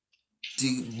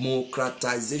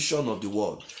democratization of the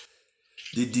world.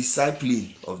 The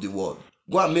discipling of the world.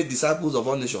 Go and make disciples of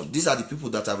all nations. These are the people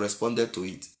that have responded to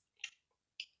it.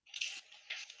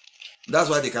 That's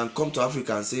why they can come to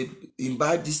Africa and say,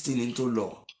 imbibe this thing into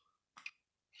law.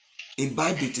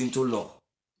 Imbibe it into law.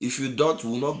 If you don't,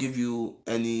 we'll not give you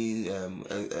any,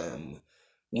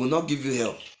 we'll not give you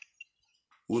help.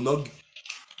 We'll not,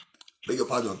 beg your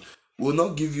pardon, we'll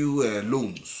not give you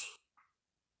loans.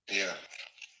 Yeah.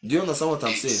 Do you understand what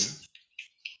I'm 8. saying?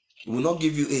 We will not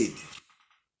give you aid.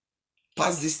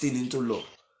 Pass this thing into law.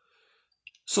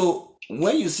 So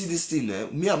when you see this thing,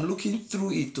 me, I'm looking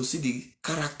through it to see the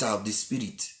character of the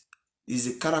spirit. It's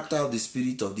the character of the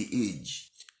spirit of the age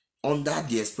under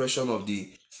the expression of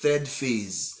the third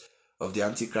phase of the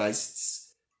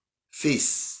Antichrist's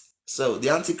face. So the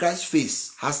Antichrist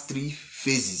face has 3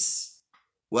 phases.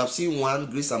 We have seen 1,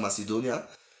 Greece and Macedonia.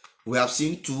 We have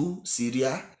seen 2,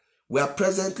 Syria. We are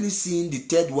presently seeing the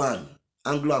 3rd one,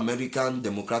 Anglo-American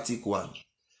democratic one.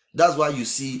 That's why you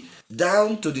see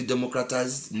down to the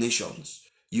democratized nations,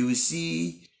 you will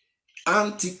see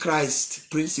Antichrist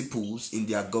principles in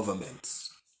their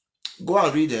governments. Go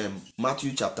and read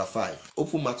Matthew chapter 5.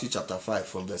 Open Matthew chapter 5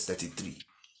 from verse 33.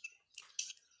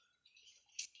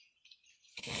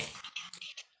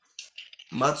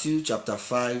 Matthew chapter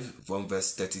 5 from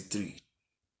verse 33.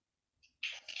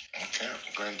 Okay,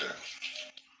 I'm going there.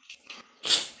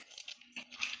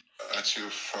 Matthew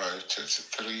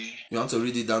 5:33. You want to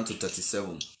read it down to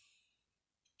 37.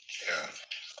 Yeah.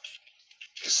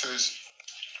 It says,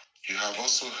 "You have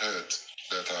also heard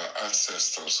that our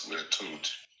ancestors were told,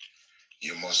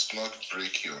 you must not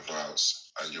break your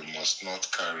vows, and you must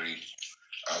not carry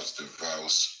out the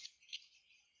vows.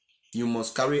 You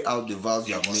must carry out the vows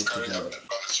you have made to the Lord." The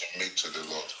vows you make to the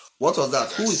Lord. What was that?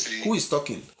 But Who is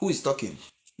talking? Who is talking?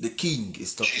 The king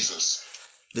is talking. Jesus.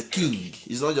 The king.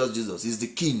 It's not just Jesus. It's the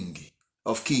king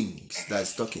of kings that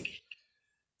is talking.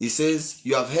 He says,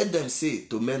 you have heard them say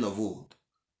to men of old,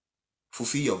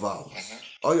 fulfill your vows.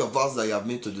 All your vows that you have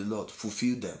made to the Lord,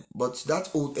 fulfill them. But that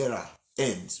old era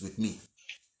ends with me.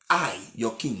 I,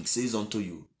 your king, says unto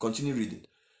you. Continue reading.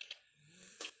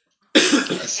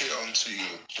 I say unto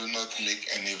you, do not make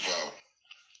any vow.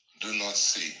 Do not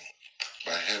say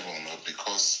by heaven, or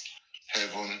because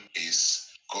heaven is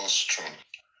God's throne.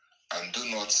 And do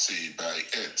not say by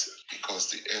earth, because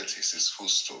the earth is his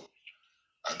footstool.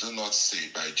 And do not say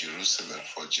by Jerusalem,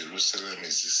 for Jerusalem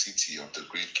is the city of the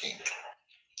great king.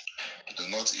 Do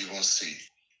not even say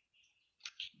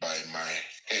by my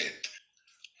head,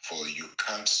 for you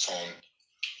can't turn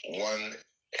one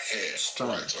hair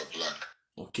white or black.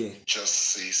 Okay. Just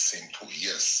say simple,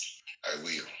 yes, I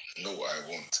will. No, I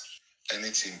won't.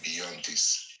 Anything beyond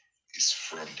this is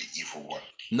from the evil one.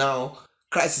 Now,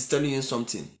 Christ is telling you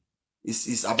something.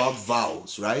 It's about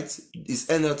vows, right? It's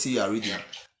NLT you are reading. Yeah.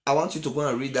 I want you to go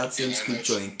and read that same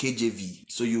scripture in KJV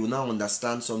so you will now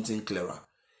understand something clearer.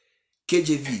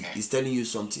 KJV is telling you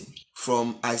something.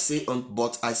 From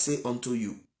but I say unto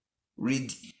you.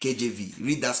 Read KJV.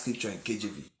 Read that scripture in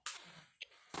KJV.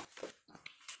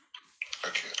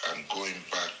 Okay, I'm going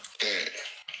back there.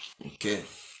 Okay.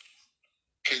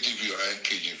 KJV or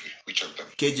NKJV? Which of them?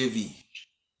 KJV.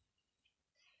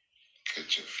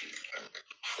 KJV. Let me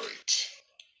look for it.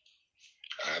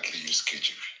 I hardly use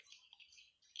KJV.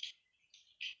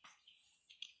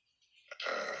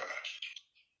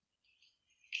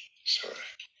 Sorry.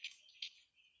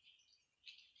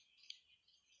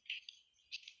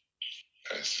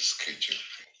 This is KJV.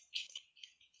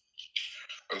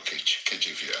 Okay,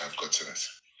 KJV, I've gotten it.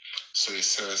 So it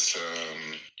says,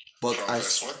 but from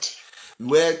verse what?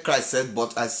 Where Christ said,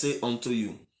 but I say unto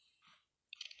you.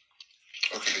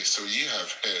 Okay, so ye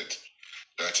have heard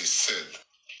that is said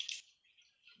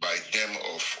by them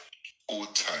of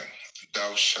old time,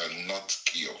 thou shalt not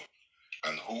kill,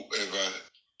 and whoever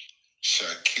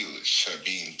shall kill shall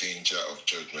be in danger of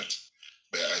judgment.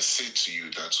 But I say to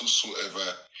you that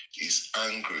whosoever is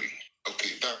angry, okay,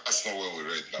 that's not what we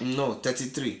read now. No,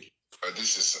 33.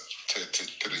 This is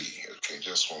 33. Okay,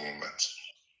 just one moment.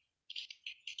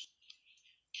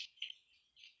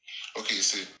 Okay,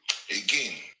 so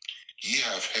again, ye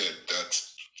have heard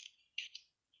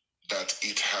that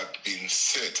it had been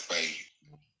said by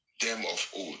them of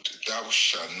old, thou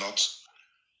shalt not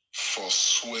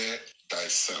forswear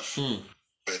thyself,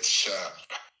 but shall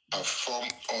affirm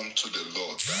unto the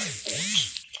Lord thy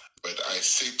oath. But I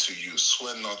say to you,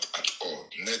 swear not at all,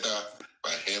 neither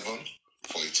by heaven,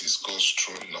 for it is God's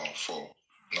throne,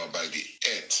 nor by the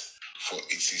earth, for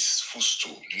it is his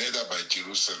footstool, neither by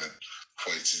Jerusalem,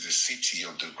 for it is the city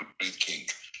of the great king.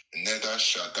 Neither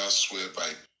shalt thou swear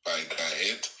by thy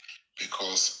head,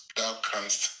 because thou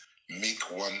canst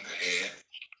make one hair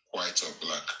white or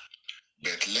black.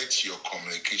 But let your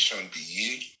communication be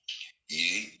yea,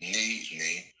 yea, nay,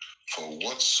 nay, for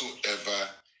whatsoever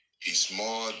is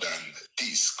more than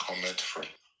this cometh from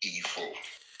evil.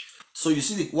 So you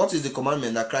see, what is the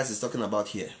commandment that Christ is talking about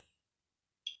here?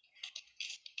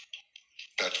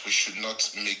 That we should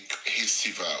not make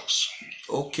hasty vows.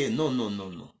 Okay, no.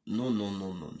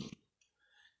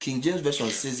 King James Version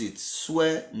says it,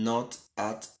 swear not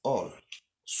at all.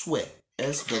 Swear.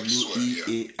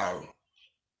 S-W-E-A-R.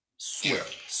 Swear, Yeah.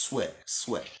 swear,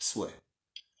 swear, swear.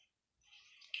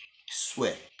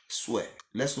 Swear, swear.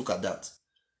 Let's look at that.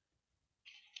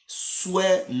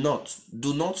 Swear not.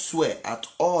 Do not swear at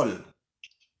all.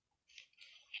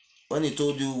 When he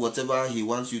told you whatever he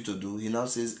wants you to do, he now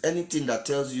says anything that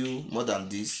tells you more than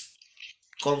this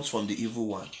comes from the evil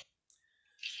one.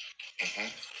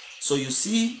 So you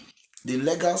see, the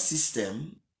legal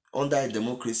system under a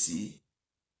democracy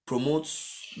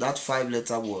promotes that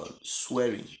 5-letter word,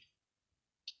 swearing.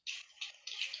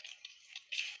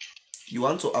 You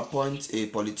want to appoint a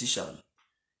politician,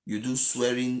 you do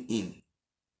swearing in.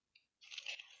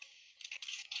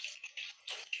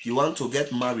 You want to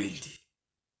get married,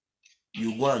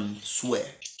 you go and swear.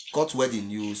 Court wedding,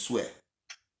 you will swear.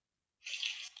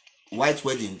 White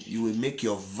wedding, you will make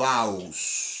your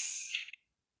vows.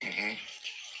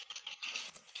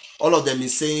 All of them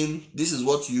is saying this is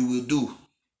what you will do.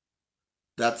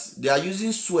 That they are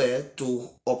using swear to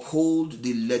uphold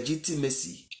the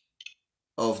legitimacy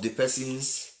of the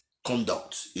person's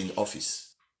conduct in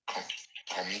office.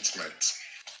 Commitment.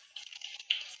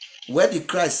 Where the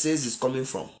Christ says is coming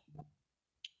from.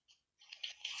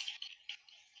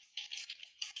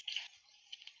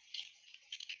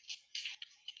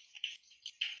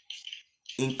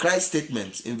 In Christ's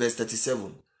statement in verse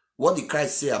 37, what did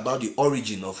Christ say about the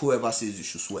origin of whoever says you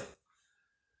should swear?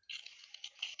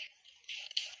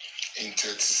 In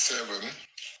 37,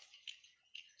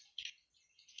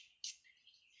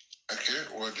 okay,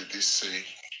 what did he say?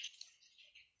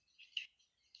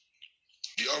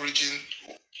 The origin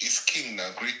is king now,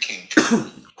 Greek king.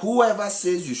 Whoever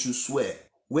says you should swear,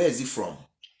 where is he from?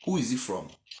 Who is he from?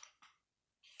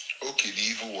 Okay, the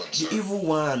evil one. The evil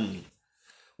one.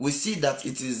 We see that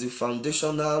it is the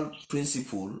foundational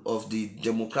principle of the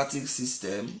democratic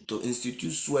system to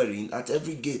institute swearing at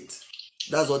every gate.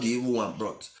 That's what the evil one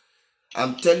brought.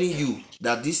 I'm telling you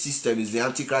that this system is the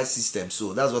Antichrist system,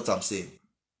 so that's what I'm saying.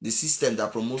 The system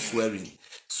that promotes swearing.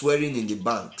 Swearing in the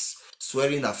banks,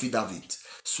 swearing affidavit,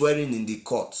 swearing in the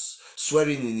courts,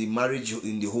 swearing in the marriage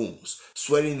in the homes,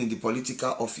 swearing in the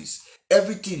political office.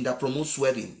 Everything that promotes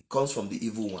swearing comes from the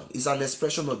evil one. It's an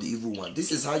expression of the evil one.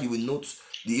 This is how you will note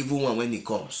the evil one when he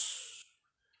comes.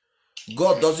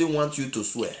 God doesn't want you to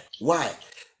swear. Why?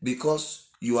 Because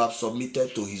you have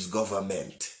submitted to his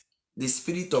government. The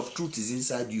spirit of truth is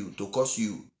inside you to cause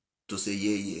you to say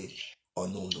yeah or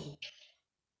no.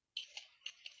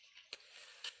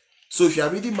 So if you are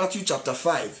reading Matthew chapter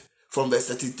 5 from verse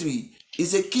 33,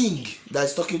 it's a king that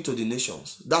is talking to the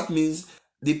nations. That means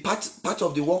the part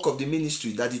of the work of the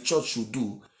ministry that the church should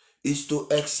do is to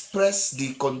express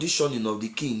the conditioning of the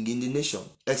king in the nation.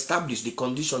 Establish the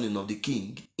conditioning of the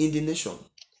king in the nation.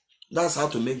 That's how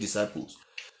to make disciples.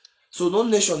 So no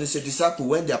nation is a disciple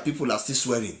when their people are still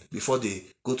swearing before they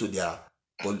go to their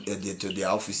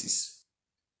offices.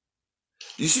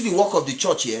 You see the work of the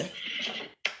church here?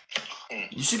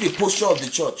 You see the posture of the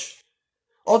church?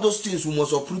 All those things, we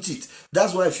must uproot it.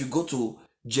 That's why if you go to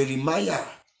Jeremiah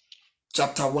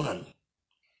chapter 1,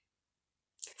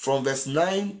 from verse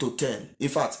 9 to 10. In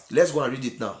fact, let's go and read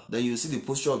it now. Then you see the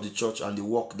posture of the church and the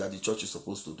work that the church is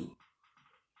supposed to do.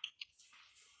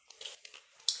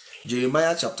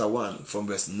 Jeremiah chapter 1 from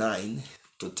verse 9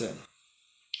 to 10.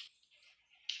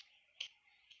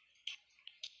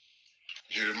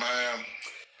 Jeremiah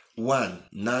 1,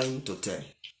 9 to 10.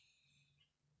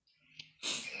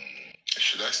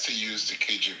 Should I still use the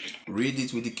KJV? Read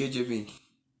it with the KJV.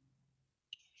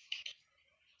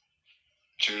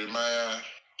 Jeremiah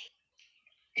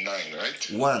 9,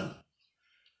 right? 1.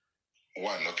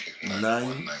 1, okay. 9 to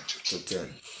 10. 9 to 10.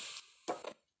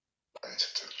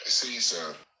 It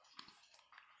says,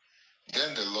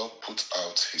 then the Lord put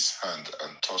out his hand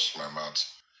and touched my mouth.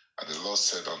 And the Lord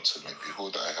said unto me,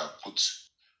 behold, I have put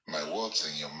my words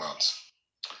in your mouth.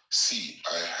 See,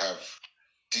 I have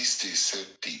this day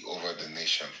set thee over the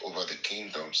nation, over the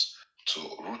kingdoms, to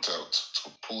root out,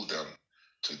 to pull down,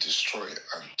 to destroy,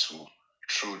 and to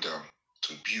throw down,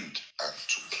 to build, and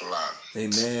to plant.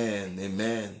 Amen.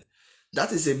 Amen.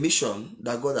 That is a mission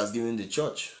that God has given the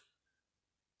church.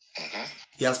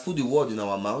 He has put the word in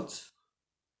our mouth.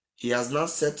 He has now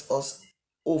set us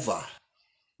over.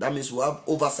 That means we have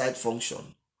oversight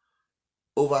function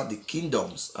over the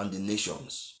kingdoms and the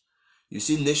nations. You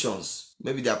see nations,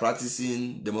 maybe they are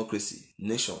practicing democracy.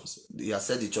 Nations, he has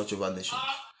set the church over nations.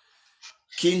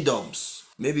 Kingdoms,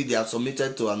 maybe they have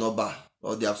submitted to an Oba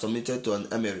or they have submitted to an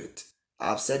emirate. I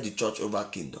have set the church over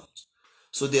kingdoms.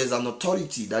 So there's an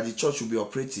authority that the church will be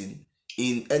operating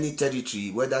in any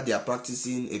territory, whether they are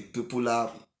practicing a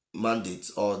popular mandate,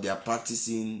 or they are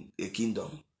practicing a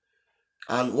kingdom.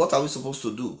 And what are we supposed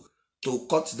to do? To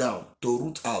cut down, to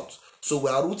root out. So we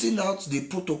are rooting out the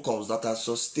protocols that have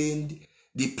sustained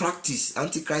the practice,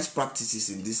 antichrist practices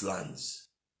in these lands.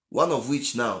 One of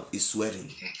which now is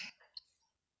swearing.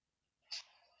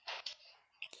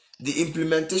 The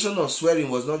implementation of swearing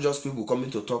was not just people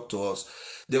coming to talk to us.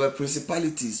 There were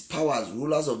principalities, powers,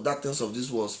 rulers of darkness of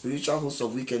this world, spiritual hosts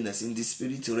of wickedness in the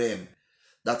spirit realm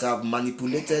that have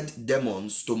manipulated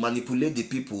demons to manipulate the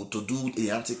people to do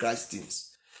the antichrist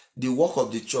things. The work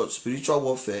of the church, spiritual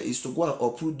warfare, is to go and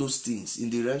uproot those things in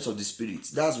the realms of the spirit.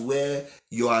 That's where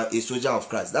you are a soldier of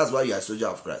Christ. That's why you are a soldier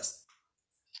of Christ.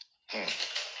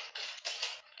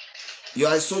 You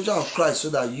are a soldier of Christ so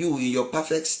that you, in your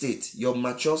perfect state, your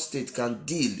mature state, can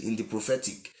deal in the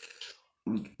prophetic.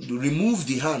 Remove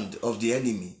the hand of the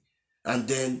enemy, and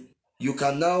then you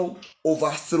can now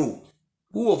overthrow.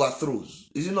 Who overthrows?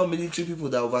 Is it not military people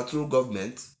that overthrow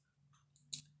government?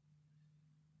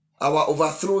 Our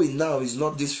overthrowing now is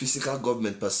not this physical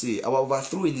government per se. Our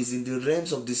overthrowing is in the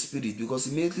realms of the spirit, because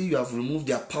immediately you have removed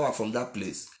their power from that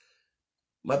place.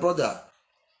 My brother,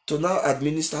 to now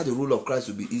administer the rule of Christ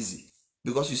will be easy,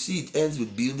 because you see it ends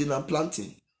with building and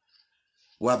planting.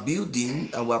 We are building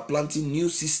and we are planting new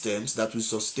systems that will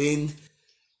sustain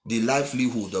the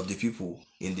livelihood of the people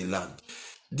in the land.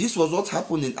 This was what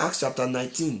happened in Acts chapter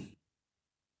 19.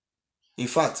 In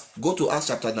fact, go to Acts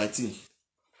chapter 19.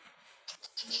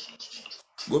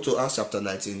 Go to Acts chapter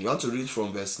 19. You want to read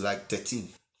from verse like 13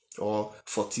 or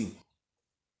 14.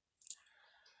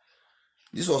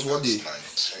 This was what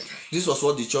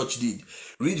the church did.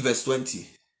 Read verse 20.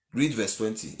 Read verse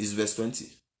 20. It's verse 20.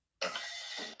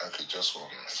 Okay, just 1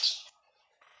 minute.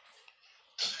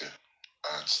 Okay,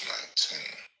 Acts 19,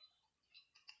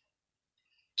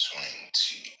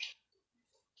 20.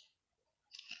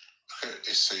 Okay,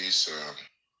 it says,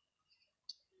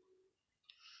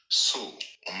 so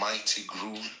mighty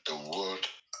grew the word,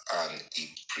 and it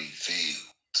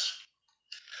prevailed.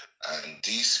 And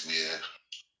these were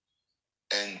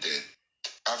ended.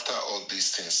 After all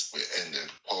these things were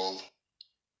ended, Paul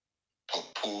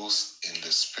proposed in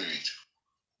the spirit,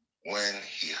 when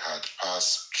he had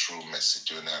passed through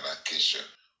Macedonia and Achaia,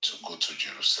 to go to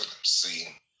Jerusalem,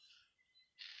 saying,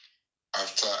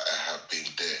 after I have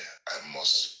been there, I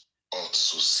must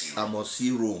also see Rome. I must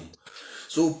see Rome.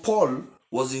 So Paul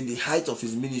was in the height of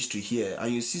his ministry here,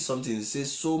 and you see something, it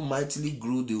says, so mightily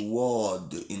grew the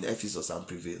word in Ephesus and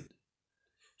prevailed.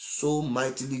 So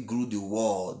mightily grew the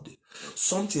word.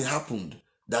 Something happened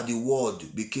that the word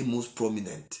became most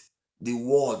prominent. The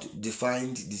word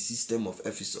defined the system of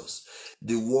Ephesus.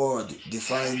 The word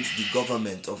defined the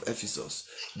government of Ephesus.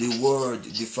 The word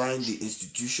defined the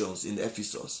institutions in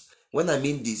Ephesus. When I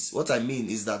mean this, what I mean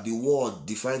is that the word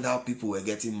defined how people were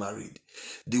getting married.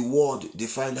 The word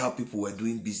defined how people were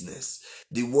doing business.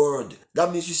 The word,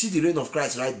 that means you see the reign of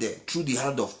Christ right there through the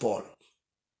hand of Paul.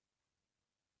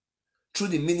 Through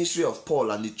the ministry of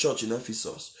Paul and the church in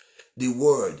Ephesus. The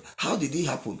word, how did it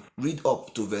happen? Read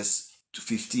up to verse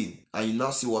 15 and you now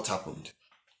see what happened.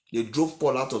 They drove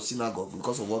Paul out of synagogue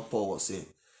because of what Paul was saying.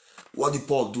 What did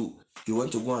Paul do? He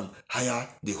went to go and hire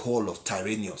the hall of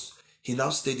Tyrannus. He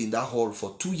now stayed in that hall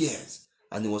for 2 years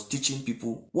and he was teaching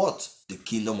people what? The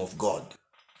kingdom of God.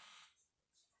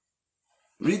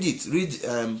 Read it. Read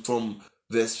from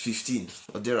verse 15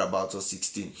 or thereabouts, or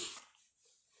 16.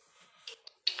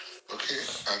 Okay,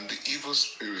 and the evil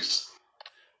spirits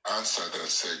answered and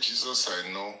said, Jesus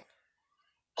I know,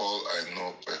 Paul I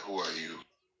know, but who are you?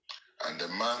 And the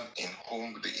man in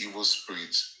whom the evil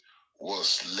spirit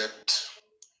was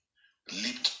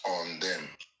leaped on them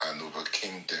and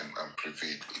overcame them and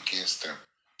prevailed against them.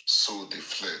 So they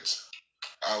fled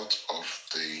out of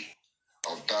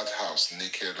that house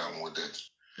naked and wounded.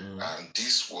 And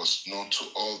this was known to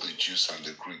all the Jews and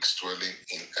the Greeks dwelling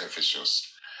in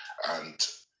Ephesus. And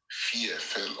fear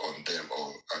fell on them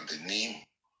all, and the name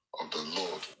of the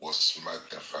Lord was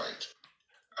magnified.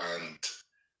 And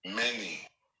many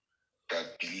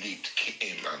that believed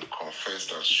came and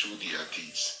confessed and showed their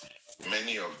deeds.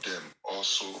 Many of them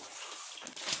also,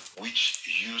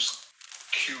 which used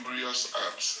curious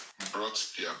arts, brought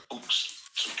their books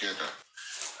together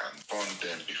and burned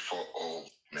them before all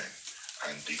men.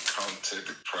 And they counted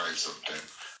the price of them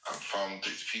and found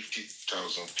it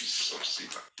 50,000 pieces of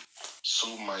silver.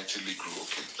 So mightily grew.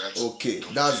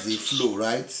 That's the flow,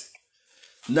 right?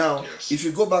 Now, yes. If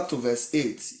you go back to verse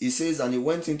 8, it says, and he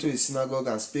went into his synagogue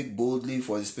and spake boldly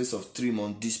for the space of 3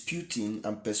 months, disputing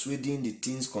and persuading the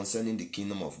things concerning the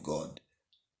kingdom of God.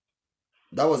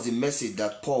 That was the message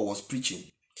that Paul was preaching.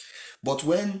 But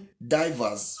when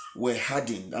divers were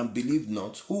hardened and believed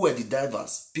not, who were the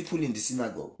divers? People in the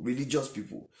synagogue, religious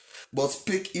people. But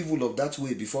spake evil of that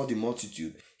way before the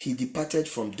multitude. He departed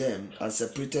from them and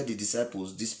separated the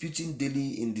disciples, disputing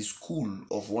daily in the school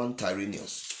of one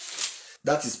Tyrannus.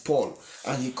 That is Paul.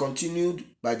 And he continued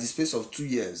by the space of 2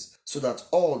 years, so that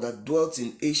all that dwelt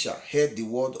in Asia heard the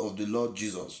word of the Lord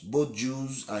Jesus, both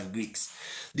Jews and Greeks.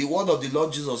 The word of the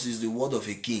Lord Jesus is the word of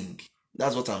a king.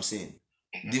 That's what I'm saying.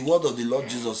 The word of the Lord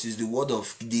Jesus is the word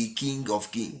of the King of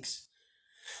Kings.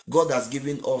 God has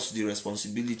given us the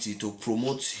responsibility to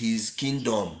promote his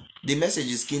kingdom. The message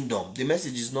is kingdom. The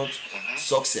message is not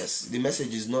success. The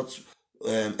message is not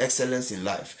excellence in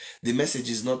life. The message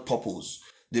is not purpose.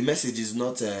 The message is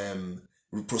not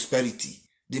prosperity.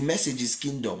 The message is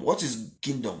kingdom. What is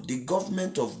kingdom? The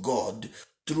government of God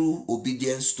through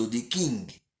obedience to the king.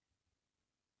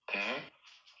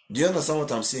 Do you understand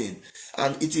what I'm saying?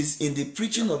 And it is in the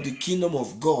preaching of the kingdom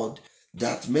of God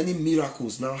that many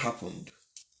miracles now happened.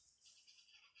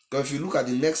 Because if you look at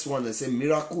the next one and say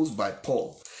miracles by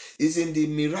Paul, it's in the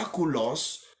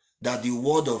miraculous that the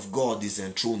word of God is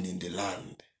enthroned in the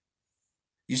land.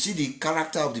 You see, the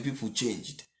character of the people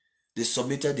changed. They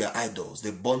submitted their idols.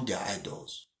 They burned their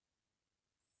idols.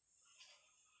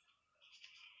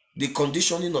 The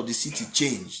conditioning of the city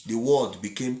changed. The word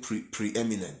became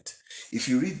preeminent. If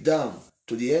you read down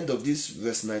to the end of this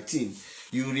verse 19,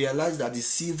 you realize that the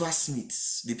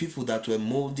silversmiths, the people that were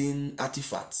molding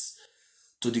artifacts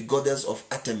to the goddess of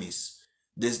Artemis,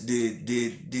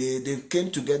 they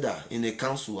came together in a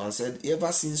council and said,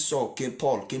 ever since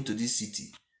Paul came to this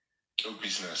city,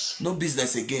 no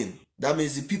business again. That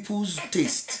means the people's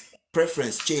taste,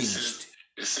 preference changed.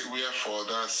 You see, wherefore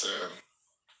that's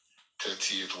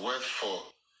 38. Wherefore,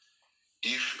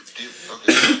 if they,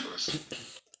 okay,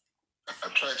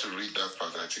 I'm trying to read that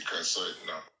part. I think I saw it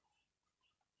now.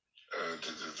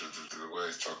 Where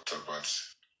it's talked about.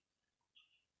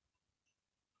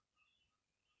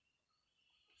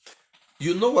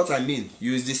 You know what I mean?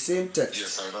 Use the same text.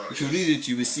 Yes, I know. If you read it,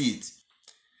 you will see it.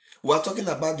 We are talking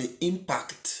about the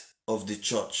impact of the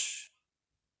church.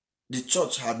 The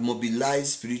church had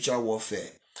mobilized spiritual warfare.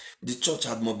 The church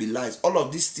had mobilized. All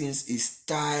of these things is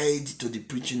tied to the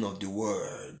preaching of the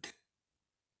word.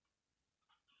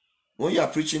 When you are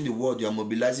preaching the word, you are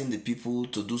mobilizing the people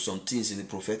to do some things in the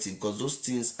prophetic, because those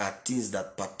things are things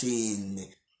that pertain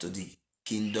to the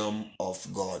kingdom of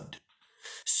God.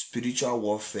 Spiritual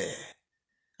warfare,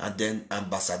 and then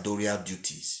ambassadorial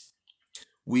duties.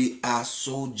 We are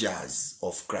soldiers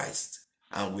of Christ,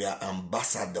 and we are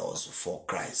ambassadors for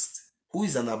Christ. Who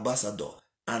is an ambassador?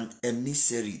 An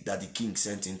emissary that the king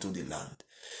sent into the land.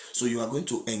 So you are going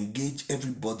to engage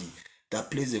everybody that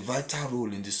plays a vital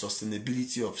role in the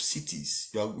sustainability of cities.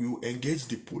 You engage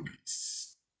the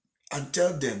police and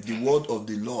tell them the word of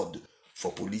the Lord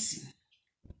for policing.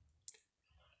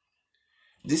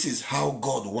 This is how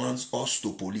God wants us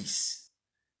to police.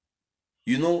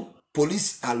 You know,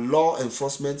 police are law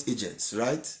enforcement agents,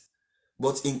 right?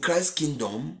 But in Christ's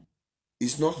kingdom,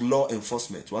 it's not law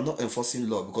enforcement. We're not enforcing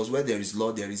law, because where there is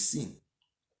law, there is sin.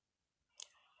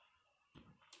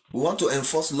 We want to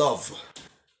enforce love.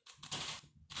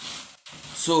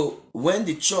 So when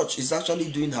the church is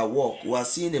actually doing her work, we are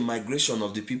seeing a migration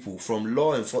of the people from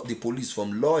the police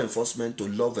from law enforcement to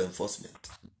love enforcement.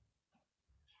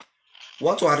 We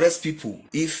want to arrest people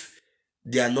if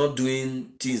they are not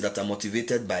doing things that are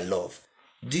motivated by love.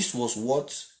 This was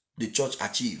what the church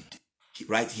achieved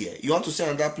right here. You want to see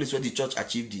another place where the church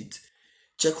achieved it?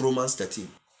 Check Romans 13.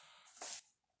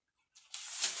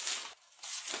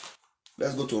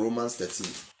 Let's go to Romans 13.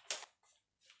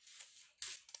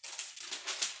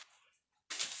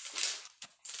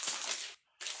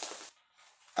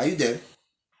 Are you there?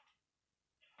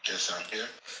 Yes, I'm here.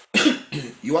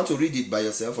 You want to read it by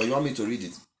yourself, or you want me to read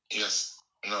it? Yes.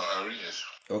 No, I'll read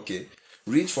it. Okay.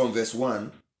 Read from verse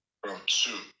 1. From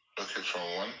 2. Okay, from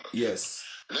 1. Okay. Yes.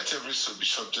 Let every soul be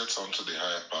subject unto the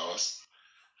higher powers,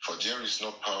 for there is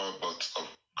no power but of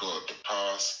God. The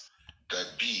powers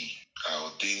that be are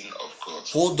ordained of God.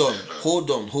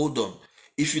 Hold on.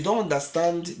 If you don't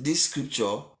understand this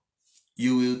scripture,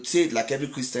 you will say it like every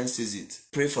Christian says it.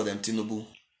 Pray for them, Tinubu.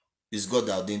 It's God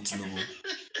that ordained Tinubu.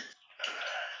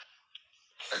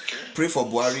 Okay. Pray for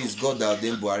Buhari. It's God that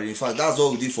ordained Buhari. In fact, that's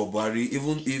what we did for Buhari,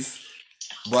 even if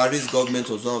Buhari's government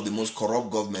was one of the most corrupt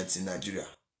governments in Nigeria.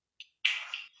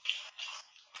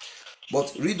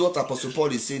 But read what Apostle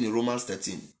Paul is saying in Romans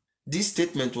 13. This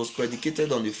statement was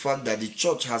predicated on the fact that the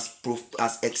church has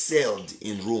excelled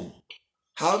in Rome.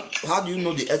 How do you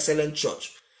know the excellent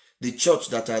church? The church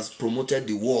that has promoted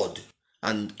the word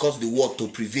and caused the word to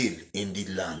prevail in the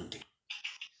land.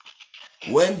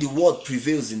 When the word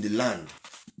prevails in the land,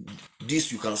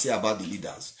 this you can say about the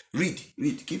leaders. Read,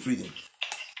 keep reading.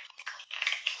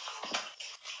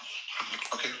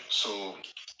 Okay, so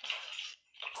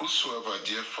whosoever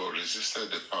therefore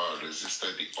resisted the power,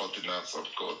 resisted the ordinance of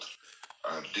God,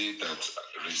 and they that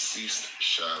resist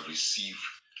shall receive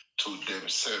to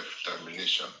themselves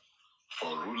damnation.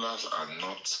 For rulers are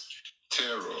not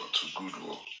terror to good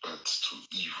work, but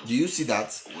to evil. Do you see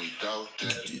that? Without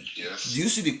them, yes. Do you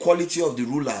see the quality of the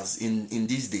rulers in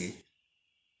this day?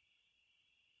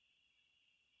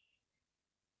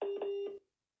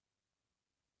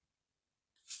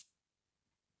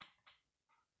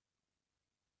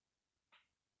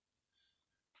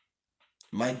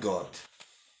 My God.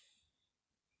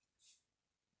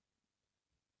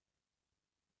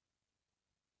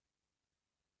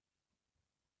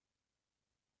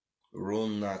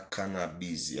 Rona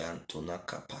cannabis Antona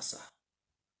Kapasa.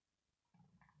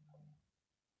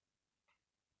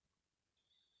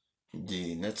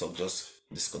 The network just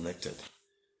disconnected.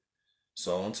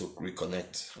 So I want to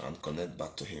reconnect and connect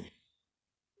back to him.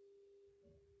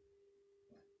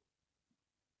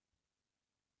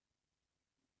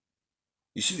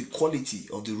 You see the quality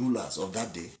of the rulers of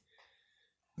that day.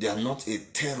 They are not a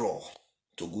terror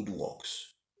to good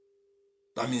works.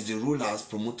 That means the rulers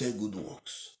promoted good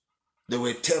works. They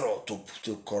were terror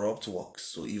to corrupt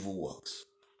works, to evil works.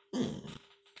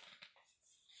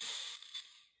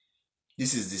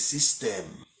 This is the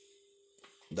system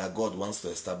that God wants to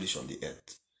establish on the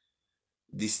earth.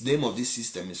 This name of this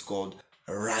system is called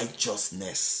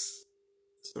righteousness.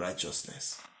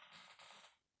 Righteousness.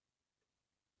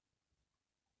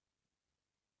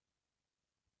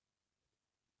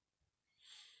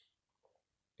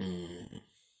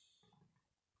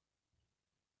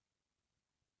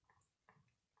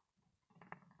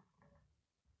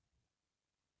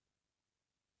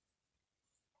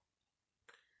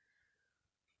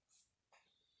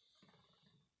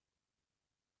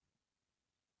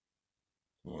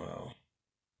 Wow.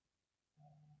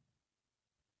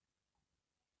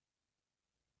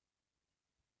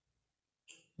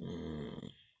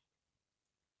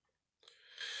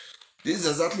 This is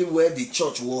exactly where the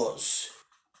church was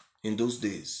in those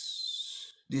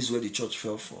days. This is where the church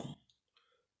fell from.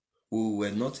 We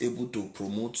were not able to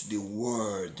promote the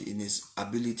word in its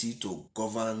ability to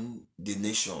govern the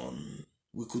nation.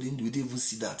 We didn't even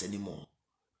see that anymore.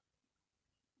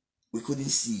 We couldn't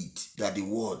see it, that the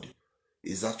word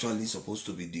is actually supposed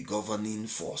to be the governing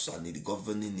force and the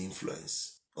governing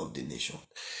influence of the nation.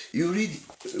 You read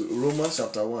Romans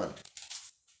chapter 1,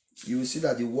 you will see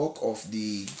that the work of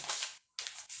the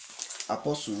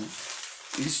apostle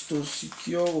is to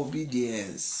secure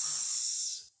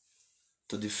obedience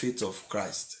to the faith of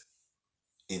Christ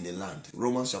in the land.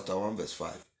 Romans chapter 1 verse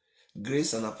 5.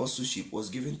 Grace and apostleship was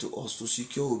given to us to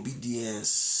secure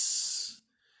obedience.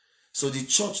 So the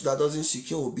church that doesn't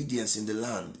secure obedience in the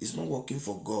land is not working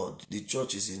for God. The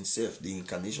church is in itself the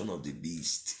incarnation of the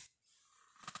beast.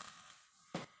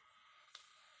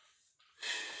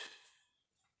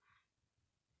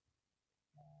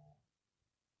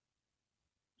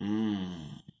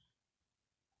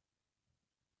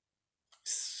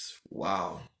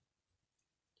 Wow.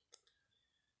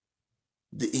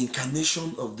 The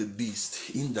incarnation of the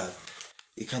beast, in that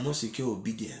it cannot secure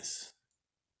obedience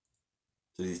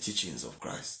to the teachings of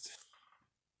Christ.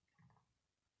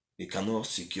 It cannot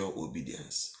secure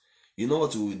obedience. You know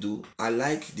what we will do? I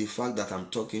like the fact that I'm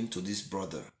talking to this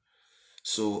brother.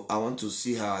 So I want to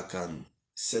see how I can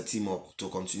set him up to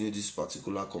continue this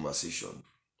particular conversation.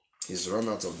 He's run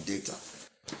out of data.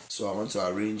 So I want to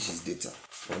arrange his data.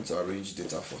 I want to arrange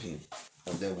data for him.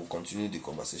 And then we'll continue the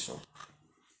conversation.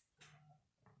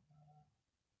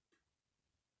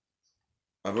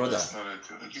 My brother.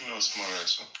 Give me a small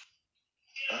rice.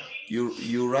 Huh?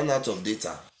 You ran out of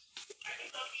data.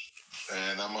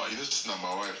 And this is not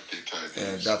my wife's data.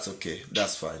 That's okay.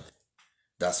 That's fine.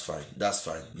 That's fine. That's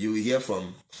fine. You will hear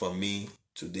from me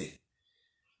today,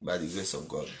 by the grace of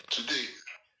God. Today.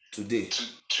 Today,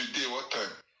 what time?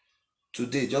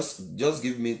 Today, just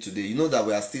give me today. You know that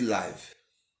we are still live.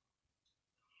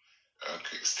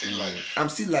 Okay, still live. I'm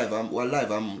still live. We're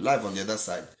live. I'm live on the other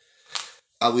side.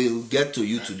 I will get to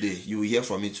you today. You will hear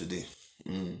from me today.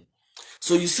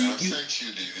 So you see, I sent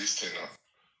you this thing now.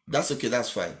 That's okay. That's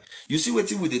fine. You see,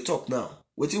 waiting with the talk now.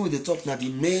 Waiting with the talk now. The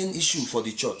main issue for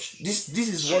the church. This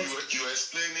is so what you are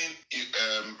explaining.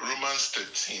 Romans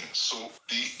 13. So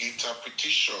the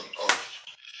interpretation of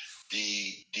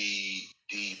the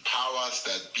powers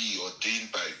that be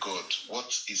ordained by God.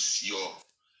 What is your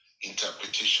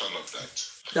interpretation of that?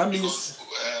 That means because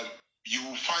you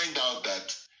will find out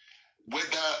that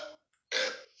whether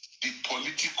the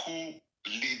political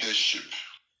leadership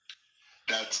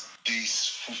that they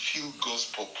fulfill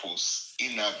God's purpose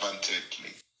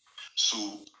inadvertently.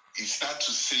 So it's not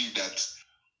to say that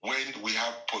when we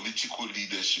have political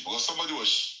leadership, because somebody was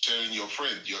sharing your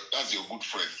friend, that's your good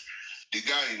friend. The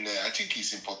guy in, I think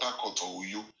he's in Port Harcourt or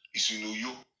Uyo, he's in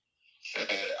Uyo.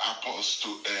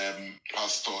 Apostle,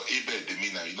 Pastor Abel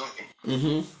Demina, you know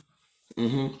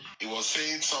him? He was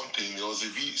saying something. There was a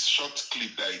short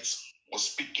clip that it was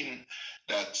speaking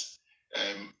that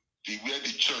where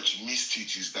the church missed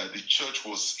it is that the church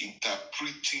was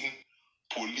interpreting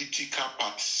political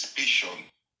participation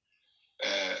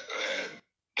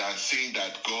than saying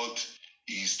that God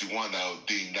is the one that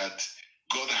ordained, that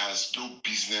God has no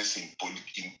business in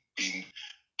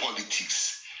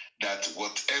politics, that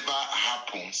whatever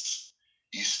happens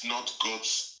is not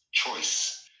God's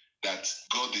choice, that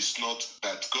God is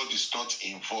not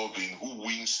involved in who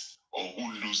wins or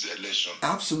who loses the election.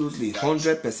 Absolutely,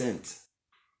 100%.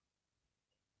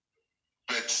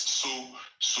 But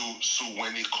so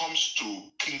when it comes to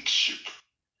kingship,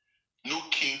 no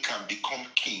king can become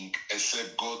king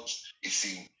except God is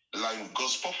in line with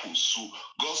God's purpose. So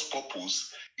God's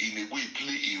purpose, in a way,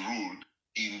 play a role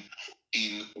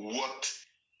in what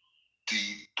the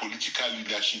political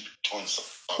leadership turns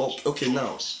out. Okay,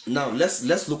 now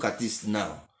let's look at this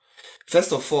now.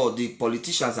 First of all, the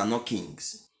politicians are not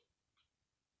kings.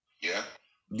 Yeah.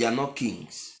 They are not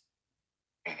kings.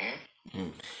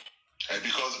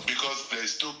 Because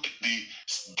there's no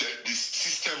the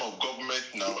system of government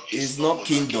now is not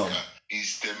kingdom.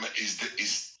 Is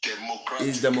democratic.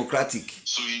 It's democratic.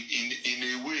 So in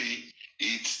a way,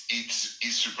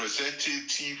 it's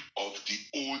representative of the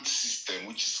old system,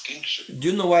 which is kingship. Do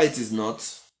you know why it is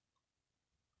not?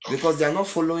 Okay. Because they are not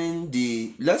following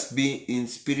the. Let's be in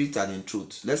spirit and in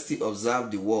truth. Let's still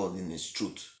observe the world in its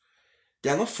truth. They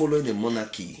are not following the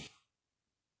monarchy.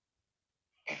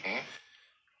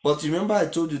 But remember, I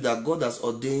told you that God has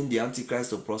ordained the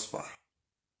Antichrist to prosper.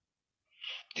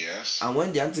 Yes. And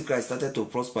when the Antichrist started to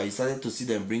prosper, you started to see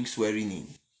them bring swearing in.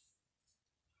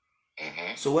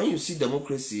 So when you see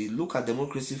democracy, look at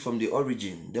democracy from the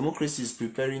origin. Democracy is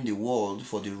preparing the world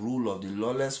for the rule of the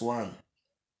lawless one.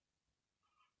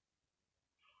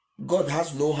 God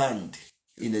has no hand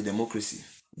in a democracy.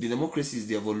 The democracy is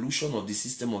the evolution of the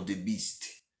system of the beast.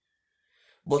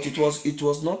 But it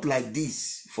was not like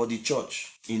this for the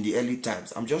church in the early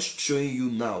times. I'm just showing you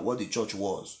now what the church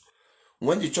was.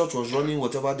 When the church was running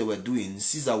whatever they were doing,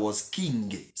 Caesar was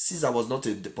king. Caesar was not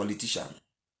a politician.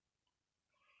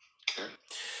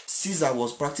 Caesar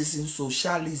was practicing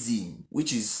socialism,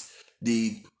 which is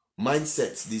the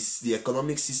mindset, the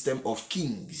economic system of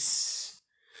kings.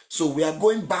 So we are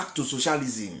going back to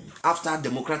socialism after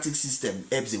democratic system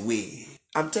ebbs away.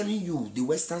 I'm telling you, the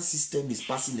Western system is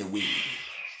passing away.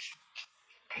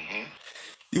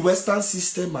 The Western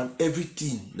system and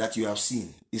everything that you have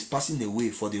seen is passing away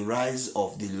for the rise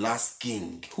of the last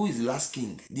king. Who is the last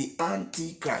king? The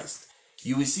Antichrist.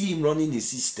 You will see him running a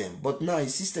system, but now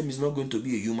his system is not going to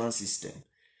be a human system.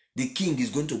 The king is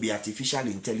going to be artificial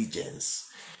intelligence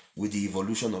with the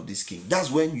evolution of this king.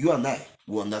 That's when you and I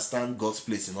will understand God's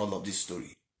place in all of this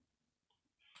story.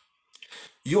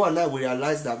 You and I will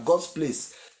realize that God's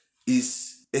place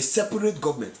is a separate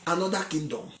government, another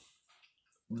kingdom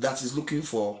that is looking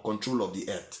for control of the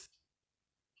earth.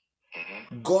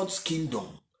 God's kingdom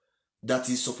that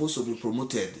is supposed to be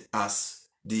promoted as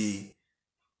the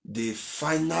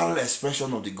final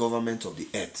expression of the government of the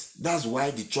earth. That's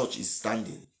why the church is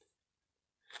standing.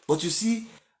 But you see,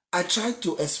 I tried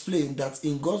to explain that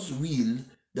in God's will,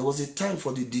 there was a time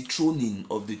for the dethroning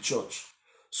of the church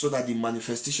so that the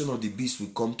manifestation of the beast will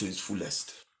come to its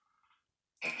fullest.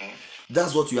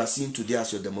 That's what you are seeing today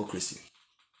as your democracy.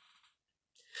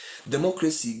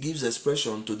 Democracy gives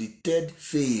expression to the third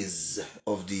phase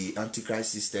of the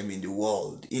Antichrist system in the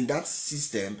world. In that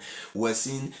system, we're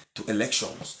seeing to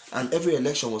elections, and every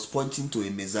election was pointing to a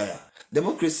Messiah.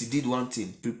 Democracy did one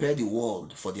thing: prepare the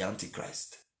world for the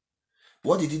Antichrist.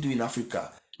 What did it do in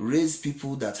Africa? Raise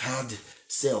people that had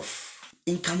self,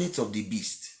 incarnates of the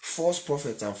beast, false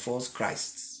prophets and false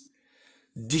Christs,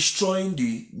 destroying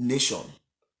the nation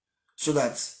so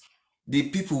that the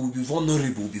people will be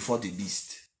vulnerable before the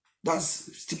beast.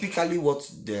 That's typically what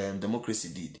the democracy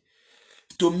did.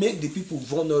 To make the people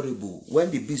vulnerable,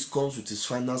 when the beast comes with his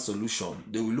final solution,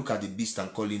 they will look at the beast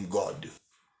and call him God.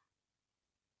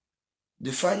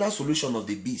 The final solution of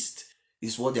the beast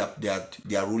is what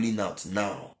they are rolling out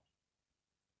now.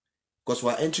 Because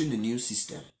we are entering a new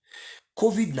system.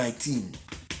 COVID-19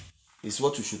 is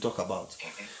what we should talk about.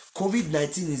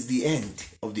 COVID-19 is the end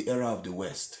of the era of the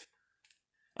West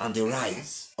and the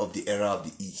rise of the era of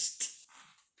the East.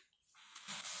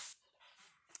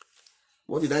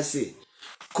 What did I say?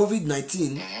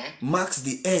 COVID-19 marks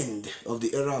the end of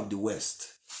the era of the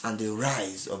West and the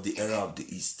rise of the era of the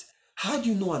East. How do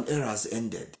you know an era has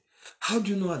ended? How do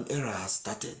you know an era has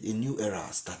started? A new era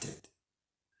has started.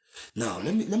 Now,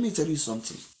 let me tell you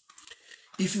something.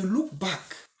 If you look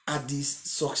back at this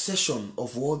succession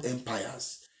of world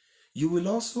empires, you will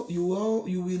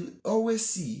always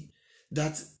see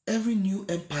that every new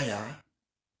empire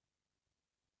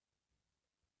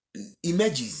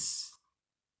emerges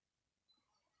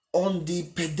on the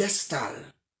pedestal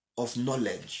of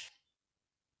knowledge.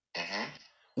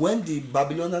 When the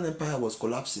Babylonian Empire was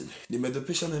collapsing, the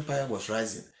Medo-Persian Empire was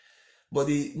rising. But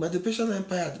the Medo-Persian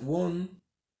Empire won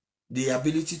the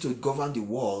ability to govern the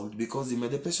world because the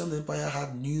Medo-Persian Empire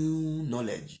had new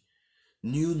knowledge.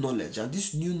 And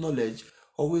this new knowledge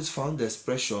always found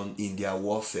expression in their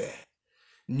warfare.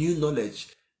 New knowledge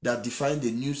that defined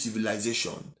a new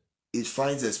civilization, it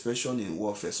finds expression in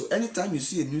warfare. So anytime you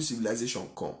see a new civilization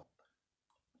come,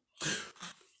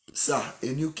 sir, a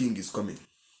new king is coming.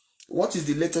 What is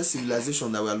the latest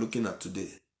civilization that we are looking at today?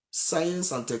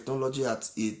 Science and technology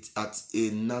at a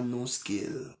nano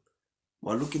scale.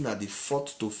 We're looking at the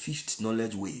 4th to 5th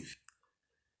knowledge wave.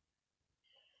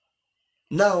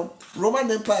 Now, Roman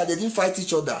Empire, they didn't fight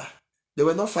each other. They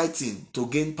were not fighting to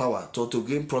gain power, to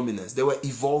gain prominence. They were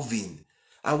evolving.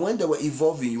 And when they were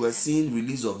evolving, you were seeing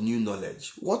release of new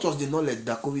knowledge. What was the knowledge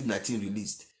that COVID-19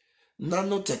 released?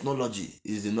 Nanotechnology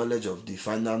is the knowledge of the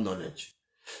final knowledge.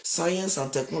 Science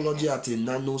and technology at a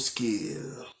nano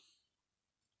scale.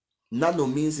 Nano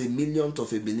means a millionth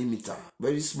of a millimeter.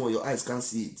 Very small, your eyes can't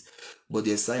see it. But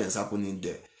there's science happening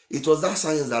there. It was that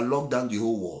science that locked down the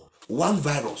whole world. One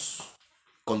virus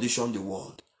conditioned the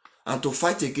world. And to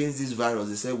fight against this virus,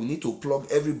 they said we need to plug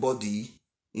everybody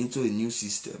into a new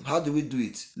system. How do we do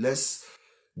it? Let's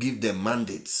give them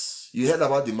mandates. You heard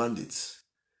about the mandates?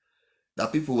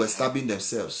 That people were stabbing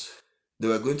themselves. They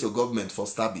were going to government for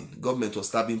stabbing. Government was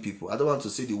stabbing people. I don't want to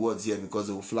say the words here because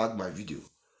they will flag my video.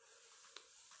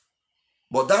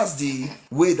 But that's the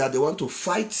way that they want to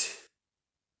fight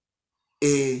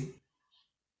a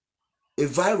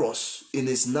virus in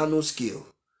its nanoscale.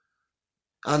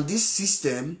 And this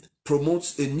system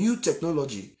promotes a new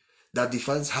technology that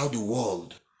defines how the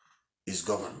world is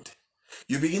governed.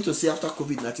 You begin to see after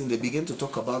COVID-19, they begin to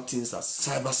talk about things as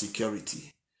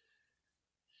cybersecurity,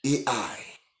 AI,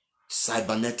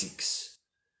 cybernetics.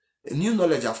 A new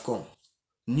knowledge has come.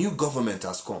 New government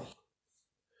has come.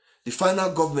 The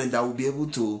final government that will be able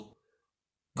to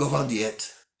govern the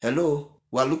earth. Hello,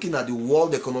 we are looking at the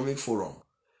World Economic Forum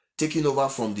taking over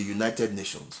from the United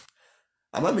Nations.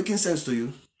 Am I making sense to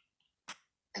you?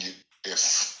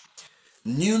 Yes.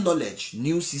 New knowledge,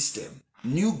 new system,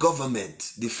 new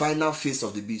government, the final phase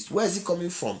of the beast. Where is it coming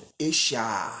from?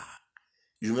 Asia.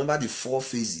 You remember the 4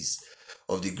 phases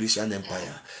of the Grecian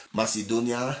Empire?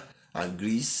 Macedonia and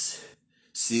Greece,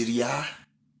 Syria.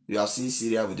 You have seen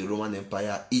Syria with the Roman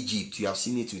Empire. Egypt, you have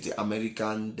seen it with the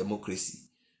American democracy.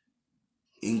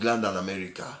 England and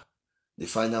America. The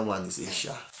final one is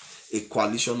Asia. A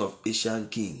coalition of Asian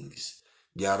kings.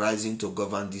 They are rising to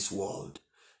govern this world.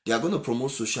 They are going to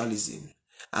promote socialism.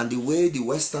 And the way the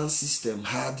Western system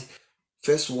had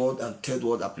first world and third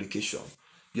world application,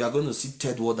 you are going to see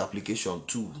third world application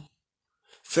too.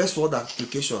 First world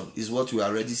application is what we are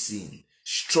already seeing.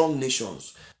 Strong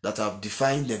nations that have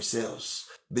defined themselves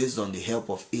based on the help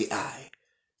of AI.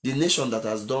 The nation that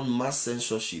has done mass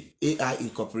censorship, AI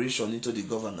incorporation into the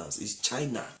governance is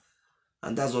China.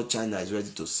 And that's what China is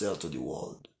ready to sell to the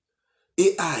world.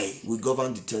 AI will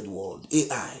govern the third world.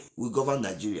 AI will govern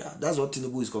Nigeria. That's what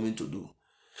Tinubu is coming to do.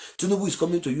 Tinubu is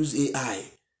coming to use AI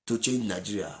to change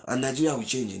Nigeria. And Nigeria will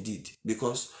change indeed.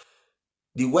 Because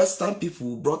the Western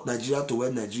people brought Nigeria to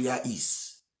where Nigeria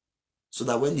is. So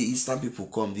that when the Eastern people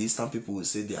come, the Eastern people will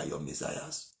say they are your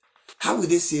messiahs. How will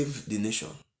they save the nation?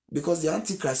 Because the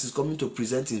Antichrist is coming to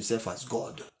present himself as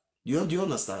God. Do you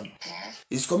understand?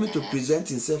 He's coming to present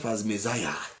himself as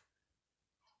Messiah.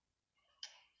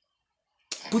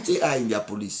 Put AI in their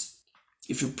police.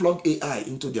 If you plug AI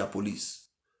into their police,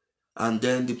 and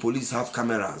then the police have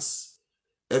cameras,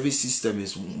 every system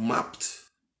is mapped.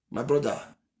 My brother,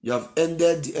 you have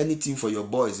ended anything for your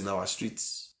boys in our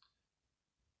streets.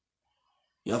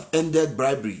 You have ended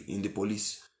bribery in the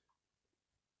police.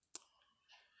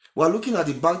 We are looking at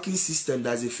the banking system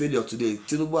that is a failure today.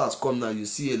 Tinubu has come now. You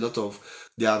see a lot of,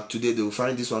 today they will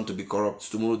find this one to be corrupt.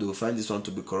 Tomorrow they will find this one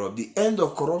to be corrupt. The end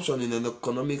of corruption in an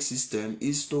economic system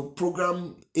is to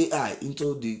program AI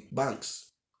into the banks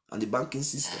and the banking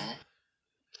system.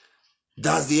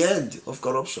 That's the end of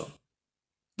corruption.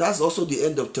 That's also the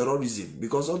end of terrorism,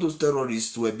 because all those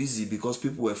terrorists were busy because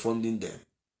people were funding them.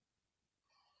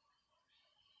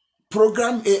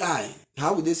 Program AI.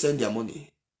 How will they send their money?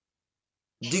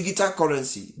 Digital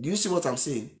currency. Do you see what I'm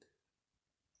saying?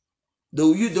 They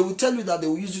will tell you that they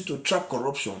will use it to trap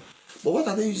corruption. But what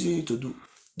are they using it to do?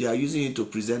 They are using it to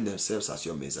present themselves as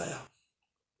your Messiah.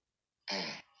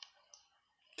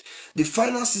 The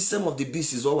final system of the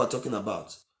beast is what we're talking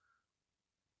about.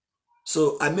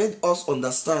 So I made us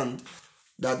understand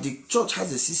that the church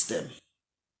has a system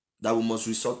that we must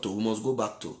resort to, we must go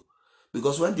back to.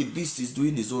 Because when the beast is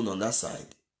doing his own on that side,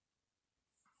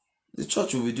 the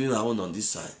church will be doing her own on this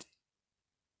side.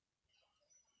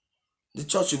 The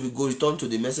church will go return to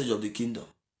the message of the kingdom.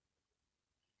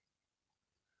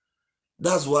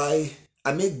 That's why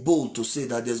I make bold to say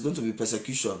that there's going to be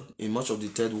persecution in much of the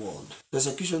third world.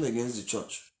 Persecution against the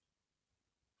church.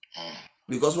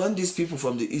 Because when these people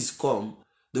from the east come,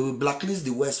 they will blacklist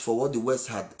the West for what the West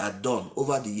had done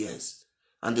over the years.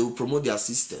 And they will promote their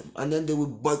system. And then they will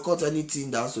boycott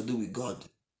anything that has to do with God.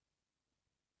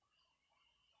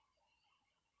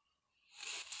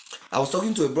 I was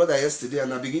talking to a brother yesterday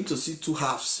and I began to see two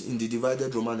halves in the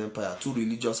divided Roman Empire, two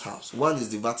religious halves. One is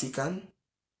the Vatican,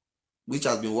 which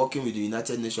has been working with the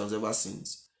United Nations ever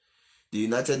since. The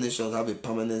United Nations have a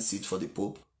permanent seat for the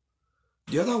Pope.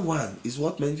 The other one is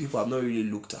what many people have not really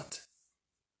looked at.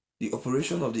 The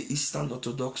operation of the Eastern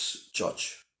Orthodox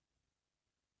Church.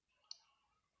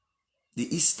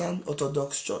 The Eastern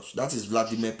Orthodox Church, that is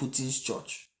Vladimir Putin's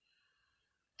church.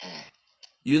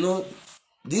 You know,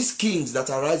 these kings that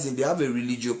are rising, they have a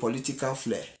religio-political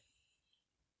flair.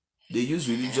 They use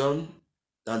religion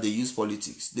and they use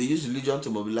politics. They use religion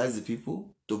to mobilize the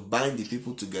people, to bind the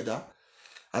people together,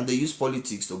 and they use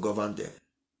politics to govern them.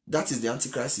 That is the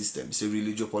Antichrist system. It's a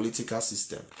religio-political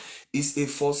system. It's a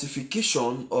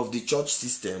falsification of the church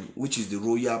system, which is the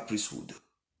royal priesthood.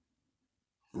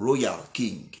 Royal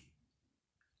king.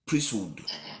 Priesthood.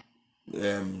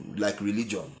 Like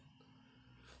religion.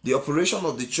 The operation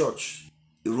of the church,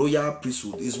 the royal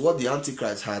priesthood, is what the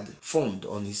Antichrist had formed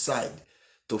on his side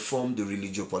to form the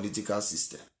religio-political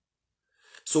system.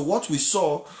 So what we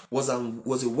saw was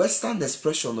a Western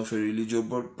expression of a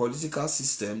religio-political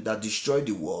system that destroyed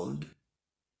the world.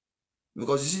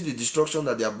 Because you see the destruction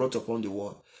that they have brought upon the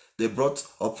world. They brought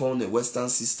upon a Western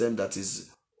system that is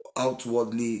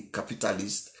outwardly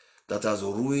capitalist, that has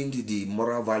ruined the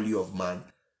moral value of man,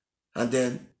 and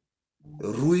then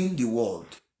ruined the world,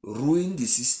 ruined the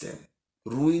system,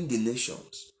 ruined the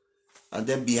nations. And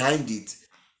then behind it,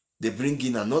 they bring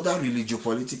in another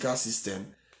religio-political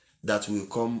system that will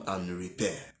come and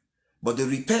repair. But the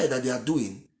repair that they are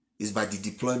doing is by the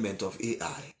deployment of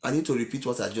AI. I need to repeat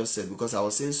what I just said because I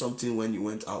was saying something when you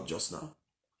went out just now.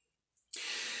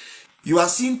 You are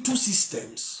seeing two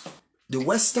systems. The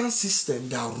Western system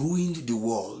that ruined the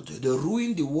world. They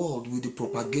ruined the world with the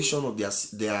propagation of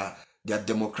their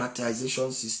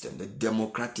democratization system, the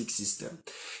democratic system.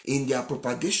 In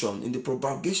the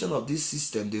propagation of this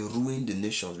system, they ruined the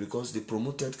nations because they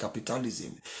promoted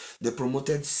capitalism, they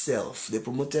promoted self, they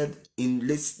promoted in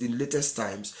latest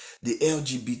times the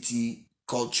LGBT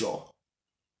culture.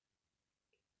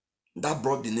 That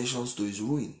brought the nations to its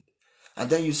ruin. And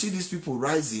then you see these people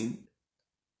rising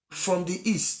from the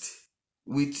east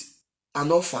with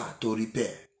an offer to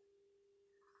repair.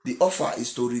 The offer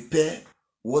is to repair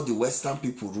what the Western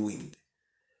people ruined.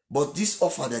 But this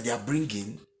offer that they are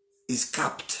bringing is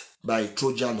capped by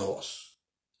Trojan horse,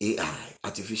 AI,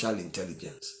 artificial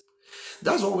intelligence.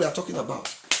 That's what we are talking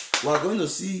about. We are going to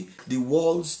see the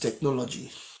world's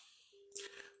technology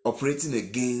operating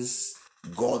against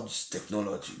God's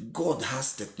technology. God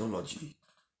has technology.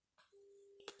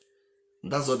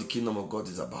 That's what the kingdom of God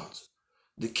is about.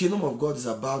 The kingdom of God is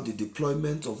about the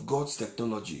deployment of God's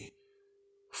technology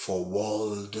for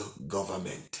world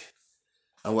government.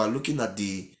 And we're looking at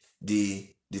the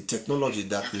technology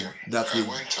that I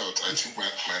went out. I think my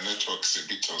network's a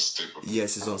bit unstable.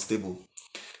 Yes, it's unstable.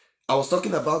 I was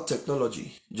talking about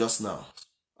technology just now.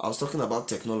 I was talking about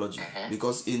technology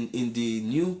because in the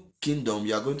new kingdom,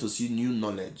 you are going to see new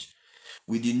knowledge.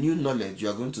 With the new knowledge, you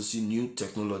are going to see new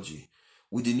technology.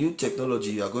 With the new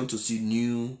technology, you are going to see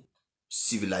new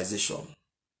civilization.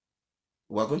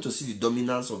 We are going to see the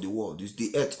dominance of the world. It's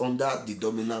the earth under the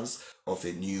dominance of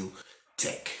a new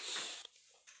tech.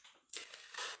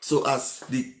 So as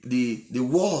the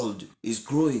world is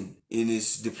growing in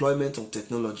its deployment of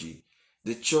technology,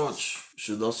 the church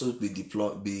should also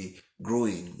be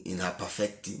growing in her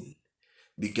perfecting,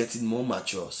 be getting more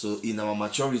mature. So in our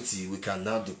maturity, we can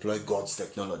now deploy God's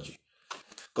technology.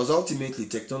 Because ultimately,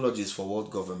 technology is for world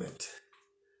government.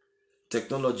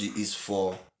 Technology is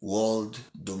for world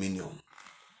dominion.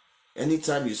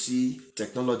 Anytime you see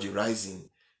technology rising,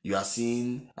 you are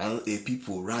seeing a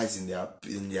people rise in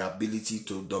their ability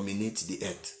to dominate the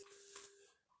earth.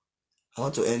 I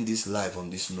want to end this live on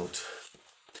this note,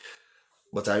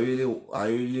 but I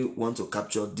really want to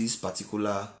capture this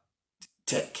particular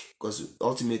tech, because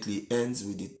ultimately it ends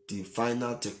with the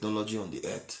final technology on the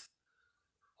earth.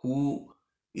 Who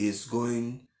is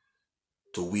going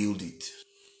to wield it?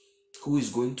 Who is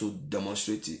going to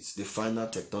demonstrate it? The final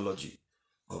technology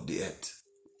of the earth.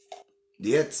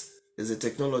 The earth is a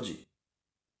technology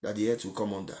that the earth will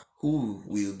come under. Who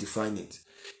will define it?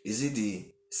 Is it the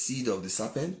seed of the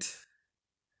serpent?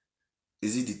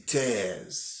 Is it the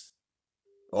tares?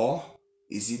 Or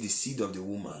is it the seed of the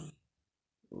woman,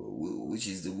 which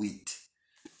is the wheat?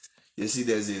 You see,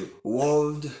 there's a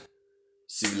world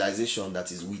civilization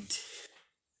that is wheat.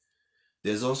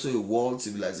 There's also a world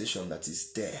civilization that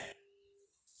is tare.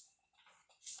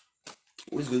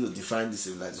 Who is going to define the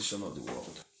civilization of the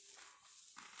world?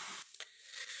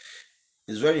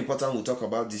 It's very important we talk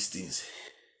about these things.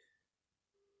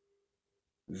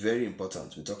 Very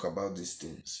important we talk about these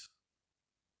things.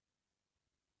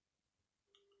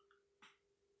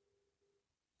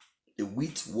 The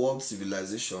wheat world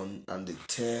civilization and the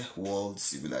tare world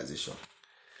civilization.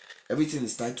 Everything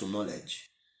is tied to knowledge.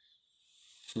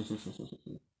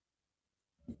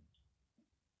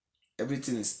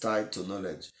 Everything is tied to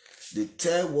knowledge. The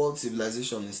tare world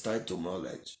civilization is tied to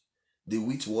knowledge. The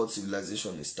wheat world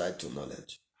civilization is tied to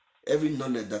knowledge. Every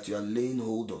knowledge that you are laying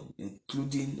hold on,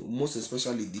 including most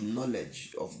especially the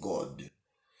knowledge of God,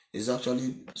 is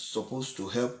actually supposed to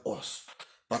help us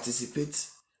participate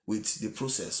with the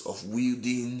process of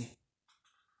wielding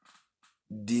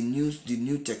the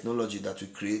new technology that will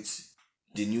create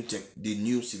the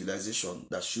new civilization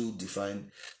that should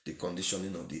define the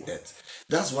conditioning of the earth.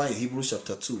 That's why in Hebrews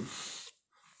chapter 2,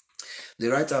 the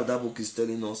writer of that book is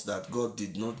telling us that God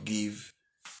did not give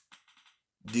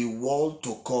the world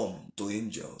to come to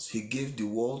angels. He gave the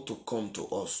world to come to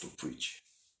us to preach.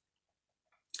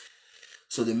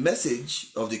 So the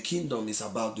message of the kingdom is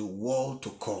about the world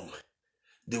to come.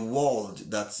 The world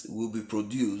that will be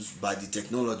produced by the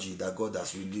technology that God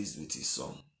has released with his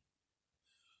Son.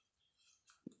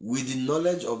 With the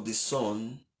knowledge of the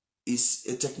Son is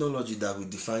a technology that will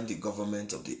define the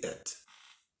government of the earth.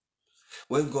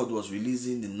 When God was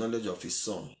releasing the knowledge of his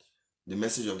Son, the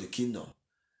message of the kingdom,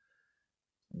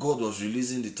 God was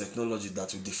releasing the technology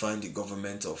that will define the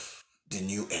government of the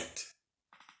new earth.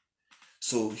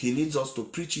 So he needs us to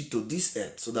preach it to this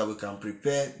earth so that we can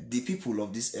prepare the people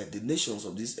of this earth, the nations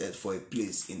of this earth, for a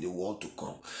place in the world to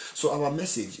come. So our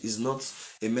message is not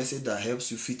a message that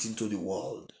helps you fit into the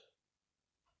world,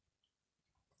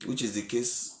 which is the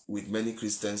case with many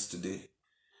Christians today.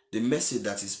 The message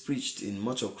that is preached in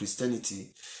much of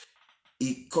Christianity,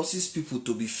 it causes people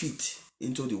to be fit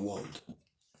into the world.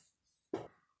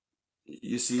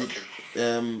 You see,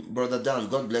 Brother Dan,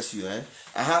 God bless you.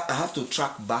 I have to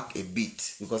track back a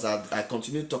bit because I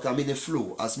continue talking. I'm in a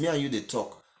flow. As me and you they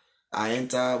talk, I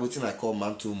enter what I call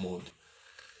mantle mode.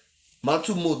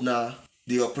 Mantle mode now,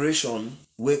 the operation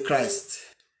where Christ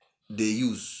they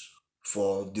use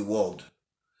for the world.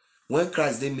 When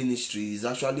Christ they ministry is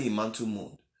actually in mantle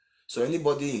mode. So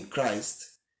anybody in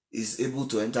Christ is able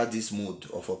to enter this mode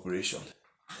of operation.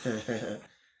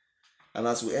 And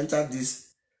as we enter this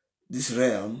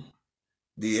realm,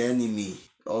 the enemy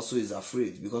also is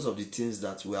afraid because of the things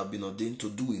that we have been ordained to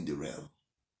do in the realm.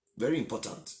 Very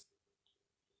important.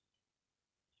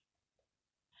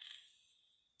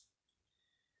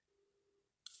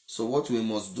 So what we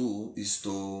must do is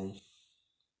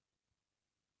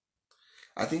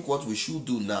I think what we should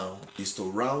do now is to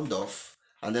round off,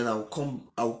 and then I'll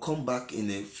come back in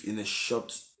a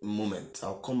short moment.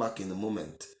 I'll come back in a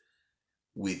moment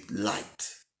with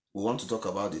light. We want to talk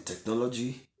about the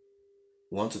technology.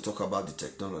 We want to talk about the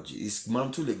technology. It's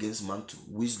mantle against mantle,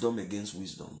 wisdom against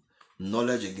wisdom,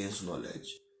 knowledge against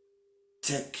knowledge,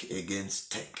 tech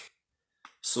against tech.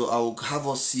 So I will have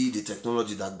us see the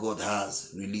technology that God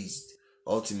has released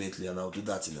ultimately, and I'll do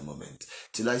that in a moment.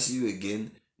 Till I see you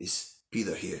again, it's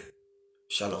Peter here.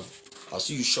 Shalom. I'll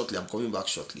see you shortly. I'm coming back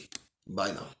shortly.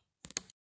 Bye now.